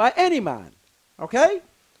by any man. Okay?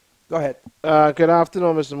 Go ahead. Good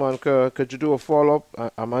afternoon, Mr. Monka. Could you do a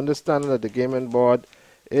follow-up? I'm understanding that the gaming board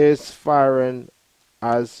is firing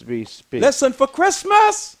as we speak. Listen, for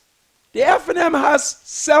Christmas, the FNM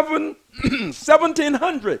has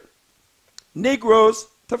 1,700 Negroes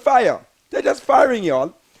to fire. They're just firing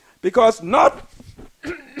y'all because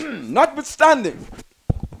notwithstanding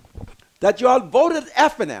that y'all voted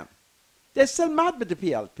FNM, they're still mad with the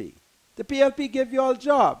PLP. The PLP give y'all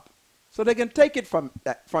job so they can take it from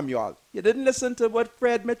y'all. You didn't listen to what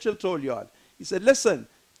Fred Mitchell told y'all. He said, listen,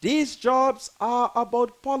 these jobs are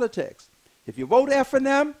about politics. If you vote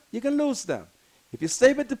FNM, you can lose them. If you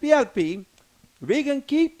stay with the PLP, we can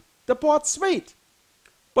keep the pot sweet.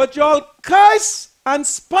 But y'all curse and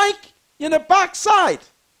spike in the backside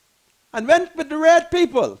and went with the red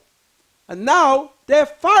people. And now they're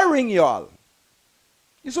firing y'all.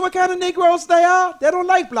 You see what kind of Negroes they are? They don't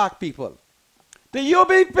like black people. The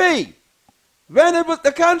UBP, when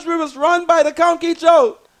the country was run by the Conkey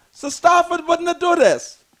Joe, Sir Stafford wouldn't have done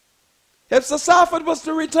this. If Sir Stafford was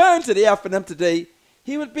to return to the FNM today,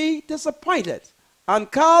 he would be disappointed. And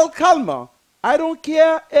Carl Kalmer, I don't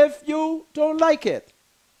care if you don't like it.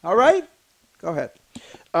 All right? Go ahead.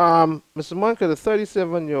 Mr. Monka, the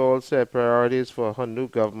 37-year-old said priorities for her new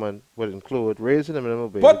government would include raising the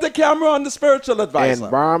minimum wage, put the camera on the spiritual advisor,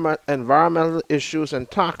 environmental issues, and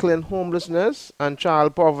tackling homelessness and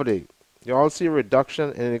child poverty. You all see a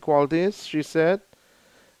reduction in inequalities, she said.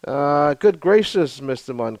 Good gracious,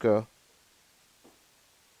 Mr. Monka.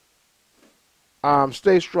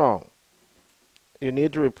 Stay strong. You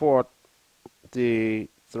need to report the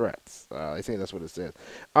threats. I think that's what it says.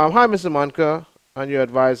 Hi, Mr. Monka, and your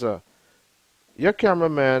advisor. Your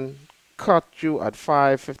cameraman caught you at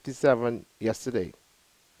 5:57 yesterday.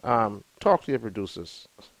 Talk to your producers.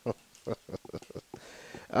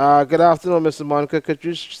 Good afternoon, Mr. Monka. Could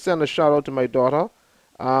you send a shout out to my daughter,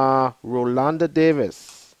 Rolanda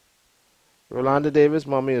Davis? Rolanda Davis,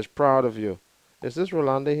 Mommy is proud of you. Is this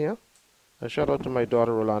Rolanda here? A shout out to my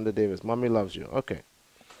daughter, Rolanda Davis. Mommy loves you. Okay.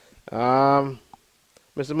 Mr.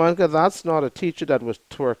 Monka, that's not a teacher that was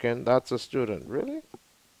twerking. That's a student. Really?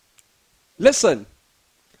 Listen,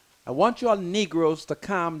 I want you all Negroes to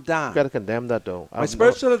calm down. You got to condemn that, though. My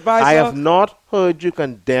spiritual advisor. I have not heard you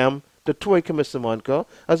condemn the twerking, Mr. Monka.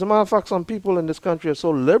 As a matter of fact, some people in this country are so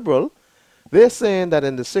liberal, they're saying that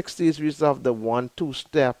in the 60s we used to have the 1-2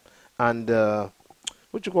 step and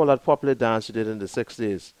what you call that popular dance you did in the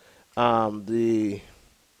 60s?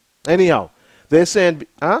 Anyhow, they're saying,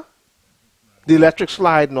 the electric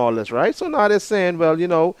slide and all this, right? So now they're saying, well, you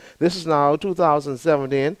know, this is now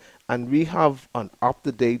 2017 and we have an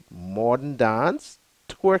up-to-date modern dance,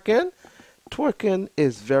 twerking. Twerking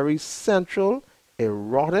is very sensual,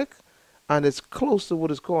 erotic, and it's close to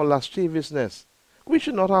what is called lasciviousness. We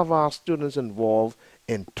should not have our students involved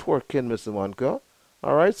in twerking, Mr. Monica.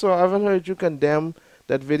 All right, so I haven't heard you condemn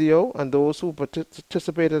that video and those who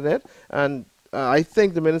participated in it. And I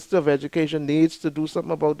think the Minister of Education needs to do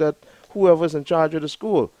something about that, whoever's in charge of the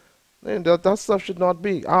school. And that stuff should not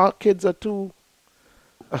be. Our kids are too...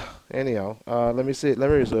 anyhow, let me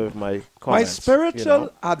reserve my comments. My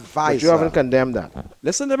spiritual advisor. But you haven't condemned that.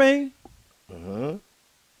 Listen to me. Mm-hmm.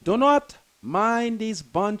 Do not mind these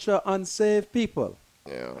bunch of unsaved people.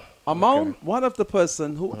 Yeah. Among one of the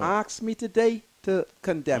person who asked me today to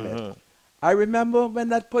condemn it, I remember when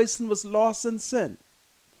that person was lost in sin.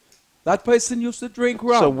 That person used to drink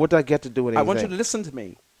rum. So what I get to do with anything? I want you to listen to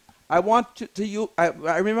me. I want you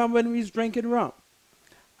I remember when he was drinking rum.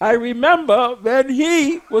 I remember when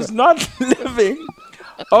he was not living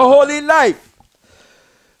a holy life.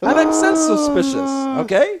 And I'm still suspicious,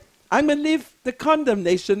 okay? I'm going to leave the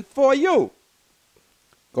condemnation for you.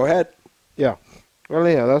 Go ahead. Yeah. Well,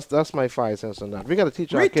 yeah, that's my 5 cents on that. We got to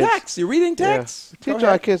teach our Read kids. text. You're reading text? Yeah. Teach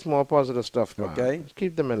our kids more positive stuff, man. Okay. Let's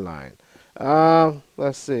keep them in line.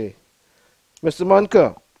 Let's see. Mr.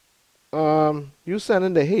 Monica, you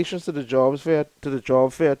sending the Haitians to the job fair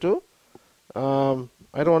too?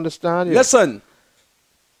 I don't understand you. Listen.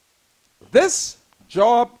 This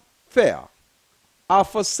job fair are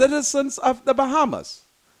for citizens of the Bahamas.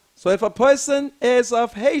 So if a person is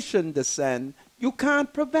of Haitian descent, you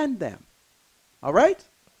can't prevent them. All right?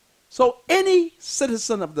 So any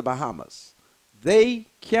citizen of the Bahamas, they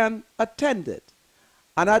can attend it.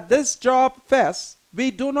 And at this job fest,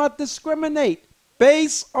 we do not discriminate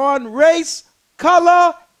based on race,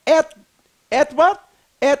 color, ethnicity,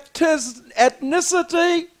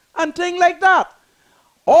 and things like that.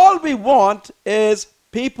 All we want is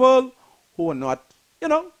people who are not,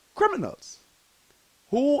 criminals,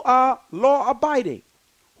 who are law-abiding,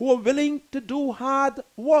 who are willing to do hard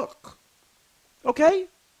work. Okay?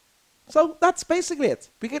 So that's basically it.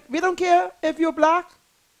 We don't care if you're black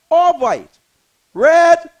or white,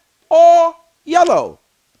 red or yellow.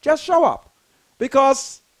 Just show up.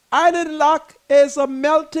 Because Island Lock is a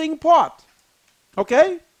melting pot.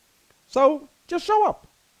 Okay? So just show up.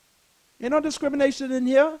 No discrimination in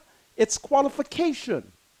here. It's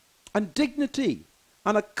qualification and dignity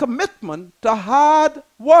and a commitment to hard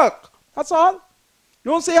work. That's all.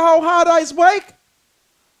 You don't see how hard I work?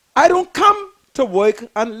 I don't come to work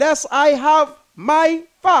unless I have my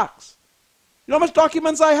facts. You know how much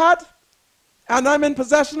documents I had? And I'm in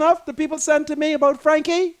possession of, the people sent to me about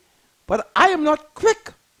Frankie? But I am not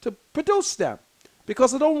quick to produce them.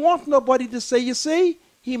 Because I don't want nobody to say, you see,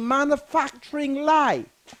 he manufacturing lie.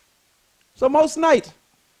 So most night,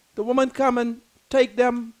 the woman come and take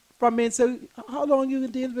them from me and say, how long you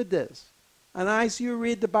can deal with this? And I see you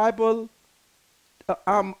read the Bible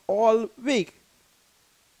all week.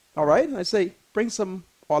 All right? And I say, bring some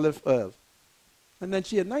olive oil. And then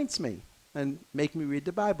she anoints me and make me read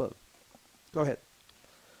the Bible. Go ahead.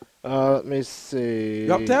 Let me see.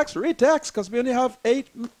 You have text? Read text, because we only have 8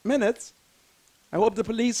 minutes. I hope the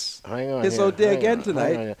police is out there again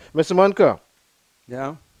tonight. Mr. Monica.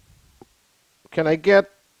 Yeah? Can I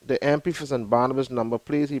get the MP for St. Barnabas number,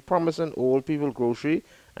 please? He promising old people grocery,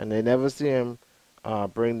 and they never see him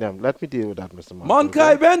bring them. Let me deal with that, Mr. Monica. Monica,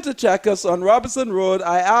 I went to check us on Robinson Road.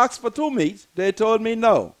 I asked for 2 meat. They told me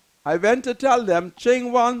no. I went to tell them,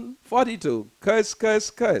 Ching 142, curse,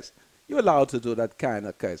 curse, curse. You're allowed to do that kind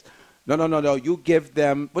of curse. No. You give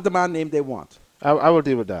them what the man name they want. I will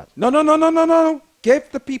deal with that. No.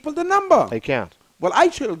 Give the people the number. I can't. Well, I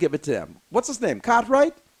shall give it to them. What's his name?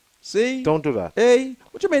 Cartwright? See? Don't do that. Hey,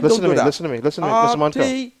 what you mean don't do that? Listen to me, Mr.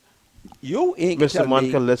 Monica. You ain't Mr.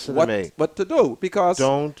 Monica, listen to me. What to do, because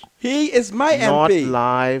he is my not MP. Not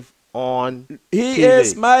live on He TV.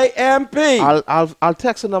 is my MP. I'll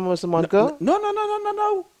text the number, Mr. Monica.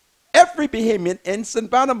 No. Every Bahamian in St.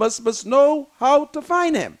 Barnabas must know how to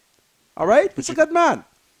find him. All right? He's a good man.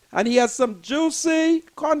 And he has some juicy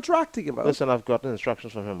contract to give out. Listen, I've gotten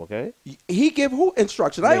instructions from him, okay? He gave who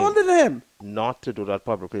instruction? I ordered him. Not to do that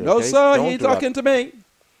publicly, No, okay? sir, he talking to me.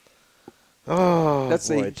 Oh, Let's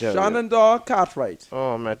boy, see. Shenandoah Cartwright.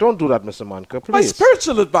 Oh, man. Don't do that, Mr. Monica, please. My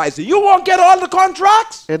spiritual advisor. You won't get all the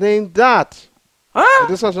contracts? It ain't that. Huh?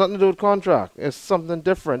 This has nothing to do with contract. It's something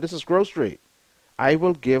different. This is grocery. I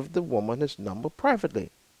will give the woman his number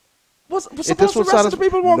privately. What's supposed the rest of the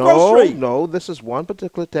people want No, grocery? no. This is one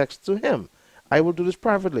particular text to him. I will do this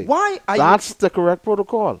privately. Why are That's the correct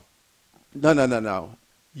protocol. No.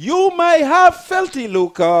 You may have filthy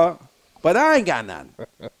lucre, but I ain't got none.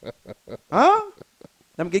 Huh?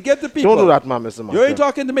 I'm going to get the people. Don't do that, man, Mr. Monica. You ain't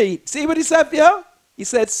talking to me. See what he said here? He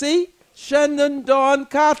said, see, Shenandoah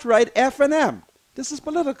Cartwright, F&M. This is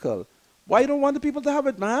political. Why you don't want the people to have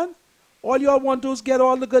it, man? All you all want to do is get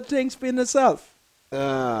all the good things for yourself.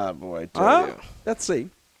 Ah, boy, I tell Huh? you. Let's see.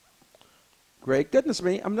 Great goodness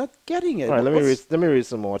me, I'm not getting it. All right, let me read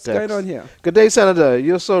some more What's text. going on here? Good day, Senator.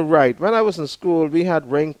 You're so right. When I was in school, we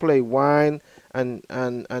had ring play, wine, and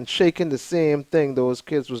shaking the same thing those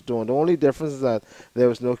kids was doing. The only difference is that there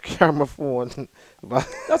was no camera phone.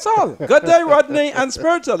 That's all. Good day, Rodney, and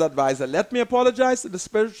spiritual advisor. Let me apologize to the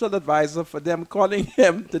spiritual advisor for them calling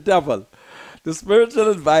him the devil. The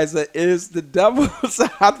spiritual advisor is the devil's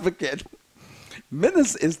advocate.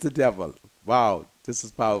 Menace is the devil. Wow, this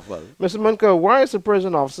is powerful. Mr. Munker, why is the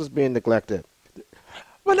prison officers being neglected?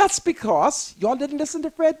 Well, that's because y'all didn't listen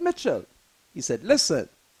to Fred Mitchell. He said, listen,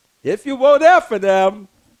 if you were there for them,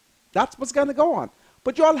 that's what's going to go on.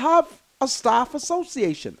 But y'all have a staff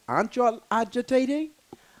association. Aren't y'all agitating?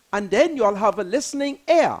 And then y'all have a listening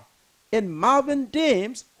ear in Marvin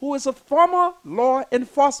Dames, who is a former law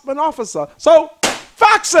enforcement officer. So,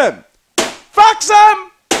 fax him! Fax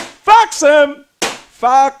him! Fax him!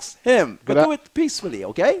 Fax him. But do it peacefully,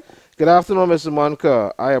 okay? Good afternoon, Mr.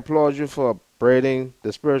 Munker. I applaud you for upbraiding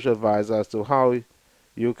the spiritual advisor as to how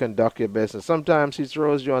you conduct your business. Sometimes he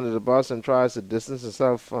throws you under the bus and tries to distance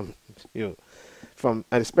himself from you, and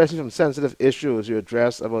especially from sensitive issues you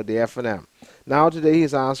address about the F&M. Now today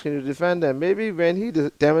he's asking you to defend them. Maybe when he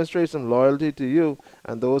demonstrates some loyalty to you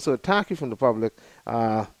and those who attack you from the public,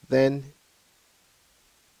 then...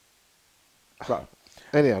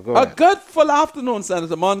 Anyhow, go ahead. A good full afternoon,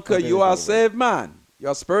 Senator Munker. You are a saved man.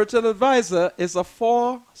 Your spiritual advisor is a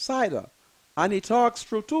four-sider, and he talks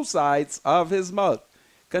through two sides of his mouth.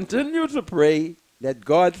 Continue to pray. Let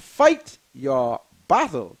God fight your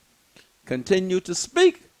battle. Continue to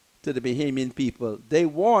speak to the Bahamian people. They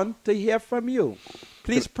want to hear from you.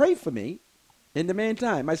 Please pray for me. In the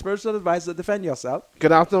meantime, my spiritual advisor, defend yourself.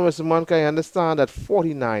 Good afternoon, Mr. Munker. I understand that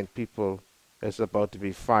 49 people is about to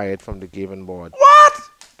be fired from the Gaming Board. What?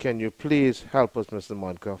 Can you please help us, Mr.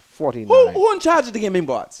 Munker? 49. Who in charge of the gaming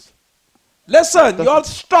boards? Listen, y'all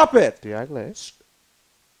stop it. Diagle.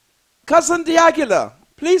 Cousin Diagula,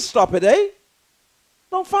 please stop it, eh?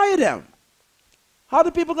 Don't fire them. How do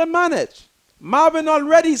people can manage? Marvin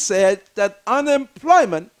already said that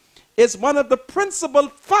unemployment is one of the principal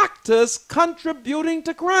factors contributing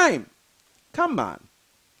to crime. Come on.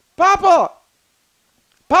 Papa!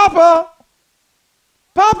 Papa!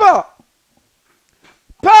 Papa!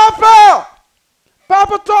 Papa!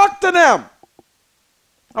 Papa, talk to them.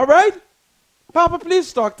 All right? Papa,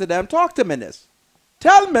 please talk to them. Talk to Menace.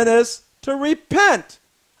 Tell Menace to repent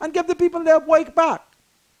and give the people their work back.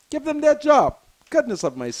 Give them their job. Goodness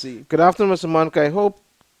of mercy. Good afternoon, Mr. Munker. I hope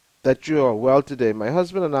that you are well today. My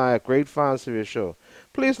husband and I are great fans of your show.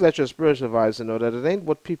 Please let your spiritual advisor know that it ain't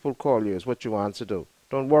what people call you, it's what you answer to.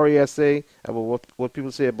 Don't worry, SA, about what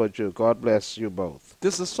people say about you. God bless you both.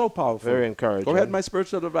 This is so powerful. Very encouraging. Go ahead, my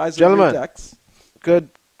spiritual advisor. Gentlemen, Redex. good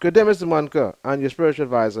day, Mr. Munker, and your spiritual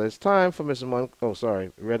advisor. It's time for Mr. Munker. Oh,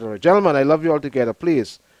 sorry. Read already. Gentlemen, I love you all together.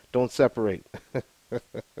 Please, don't separate.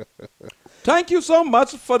 Thank you so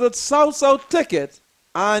much for the South ticket,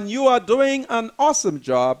 and you are doing an awesome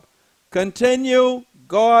job. Continue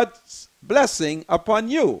God's blessing upon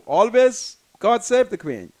you. Always, God save the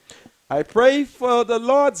Queen. I pray for the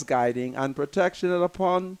Lord's guiding and protection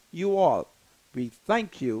upon you all. We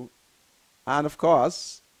thank you, and of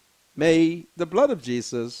course, may the blood of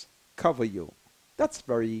Jesus cover you. That's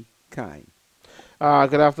very kind.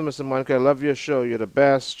 Good afternoon, Mr. Munker. I love your show. You're the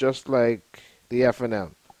best, just like the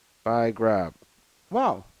F&M. Bye, Grab.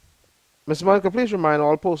 Wow. Mr. Munker, please remind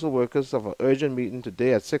all postal workers of an urgent meeting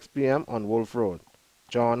today at 6 p.m. on Wolf Road.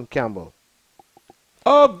 John Campbell.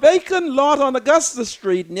 A vacant lot on Augusta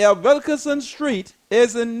Street near Wilkerson Street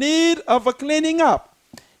is in need of a cleaning up.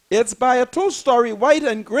 It's by a two-story white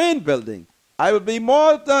and green building. I would be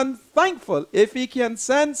more than thankful if he can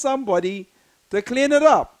send somebody to clean it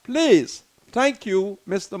up. Please. Thank you,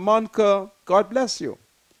 Mr. Munker. God bless you.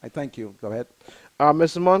 I thank you. Go ahead.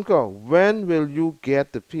 Mr. Munker, when will you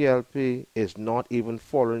get the PLP is not even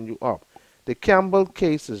following you up? The Campbell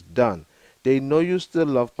case is done. They know you still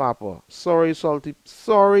love Papa. Sorry, salty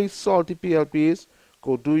PLPs.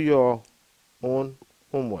 Go do your own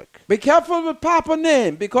homework. Be careful with Papa's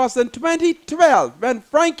name, because in 2012, when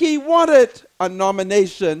Frankie wanted a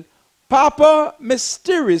nomination, Papa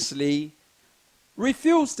mysteriously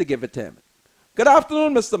refused to give it to him. Good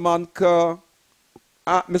afternoon, Mr. Munker.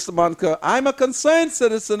 Mr. Munker, I'm a concerned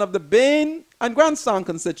citizen of the Bain and Grandstown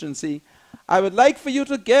constituency. I would like for you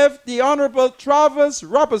to give the Honorable Travis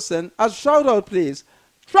Robertson a shout-out, please.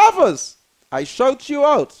 Travis, I shout you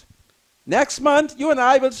out. Next month, you and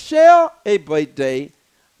I will share a birthday,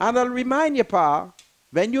 and I'll remind you, Pa,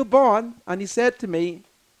 when you're born, and he said to me,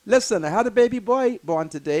 listen, I had a baby boy born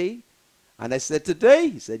today. And I said, today?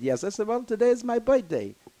 He said, yes. I said, well, today is my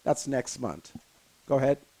birthday. That's next month. Go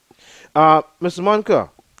ahead. Mr. Monker,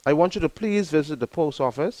 I want you to please visit the post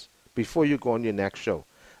office before you go on your next show.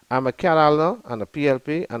 I'm a cat owner and a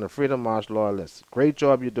PLP and a Freedom March loyalist. Great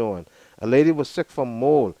job you're doing. A lady was sick from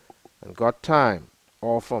mold and got time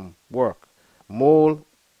off from work. Mold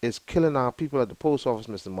is killing our people at the post office,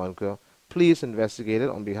 Mr. Monker. Please investigate it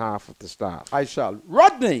on behalf of the staff. I shall.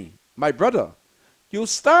 Rodney, my brother, you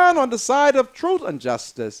stand on the side of truth and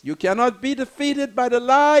justice. You cannot be defeated by the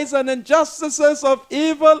lies and injustices of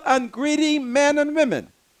evil and greedy men and women.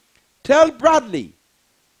 Tell Bradley,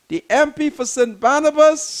 the MP for St.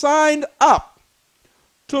 Barnabas signed up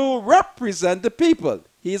to represent the people.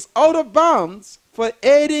 He is out of bounds for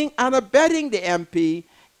aiding and abetting the MP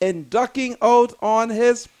in ducking out on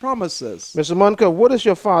his promises. Mr. Monker, what is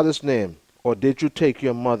your father's name? Or did you take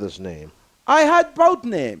your mother's name? I had both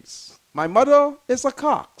names. My mother is a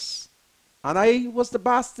Cox, and I was the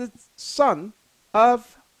bastard son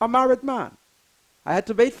of a married man. I had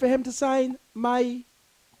to wait for him to sign my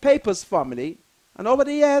papers for me, and over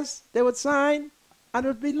the years, they would sign, and it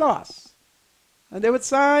would be lost. And they would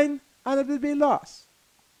sign, and it would be lost.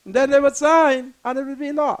 And then they would sign, and it would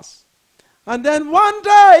be lost. And then one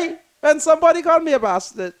day, when somebody called me a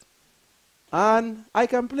bastard, and I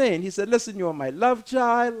complained, he said, listen, you're my love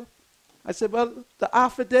child. I said, well, the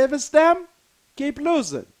affidavits, them, keep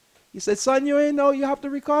losing. He said, son, you ain't know you have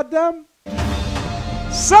to record them?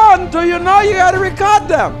 Son, do you know you got to record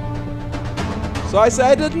them? So I said,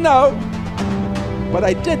 I didn't know, but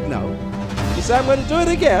I did know. He said, I'm going to do it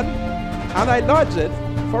again, and I lodged it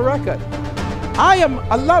for record. I am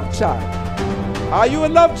a love child. Are you a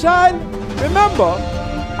love child? Remember,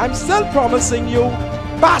 I'm still promising you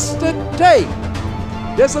bastard day.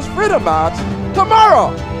 This is Freedom March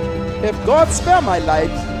tomorrow. If God spare my life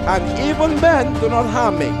and evil men do not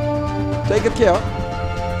harm me. Take good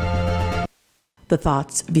care. The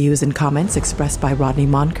thoughts, views, and comments expressed by Rodney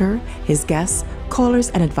Monker, his guests, callers,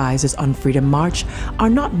 and advisors on Freedom March are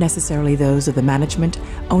not necessarily those of the management,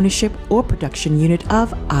 ownership, or production unit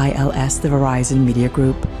of ILS, the Verizon Media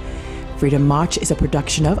Group. Freedom March is a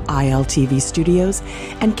production of ILTV Studios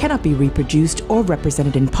and cannot be reproduced or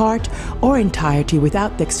represented in part or entirety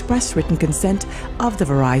without the express written consent of the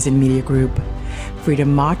Verizon Media Group.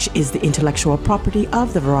 Freedom March is the intellectual property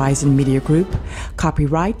of the Verizon Media Group.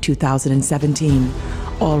 Copyright 2017.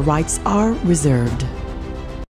 All rights are reserved.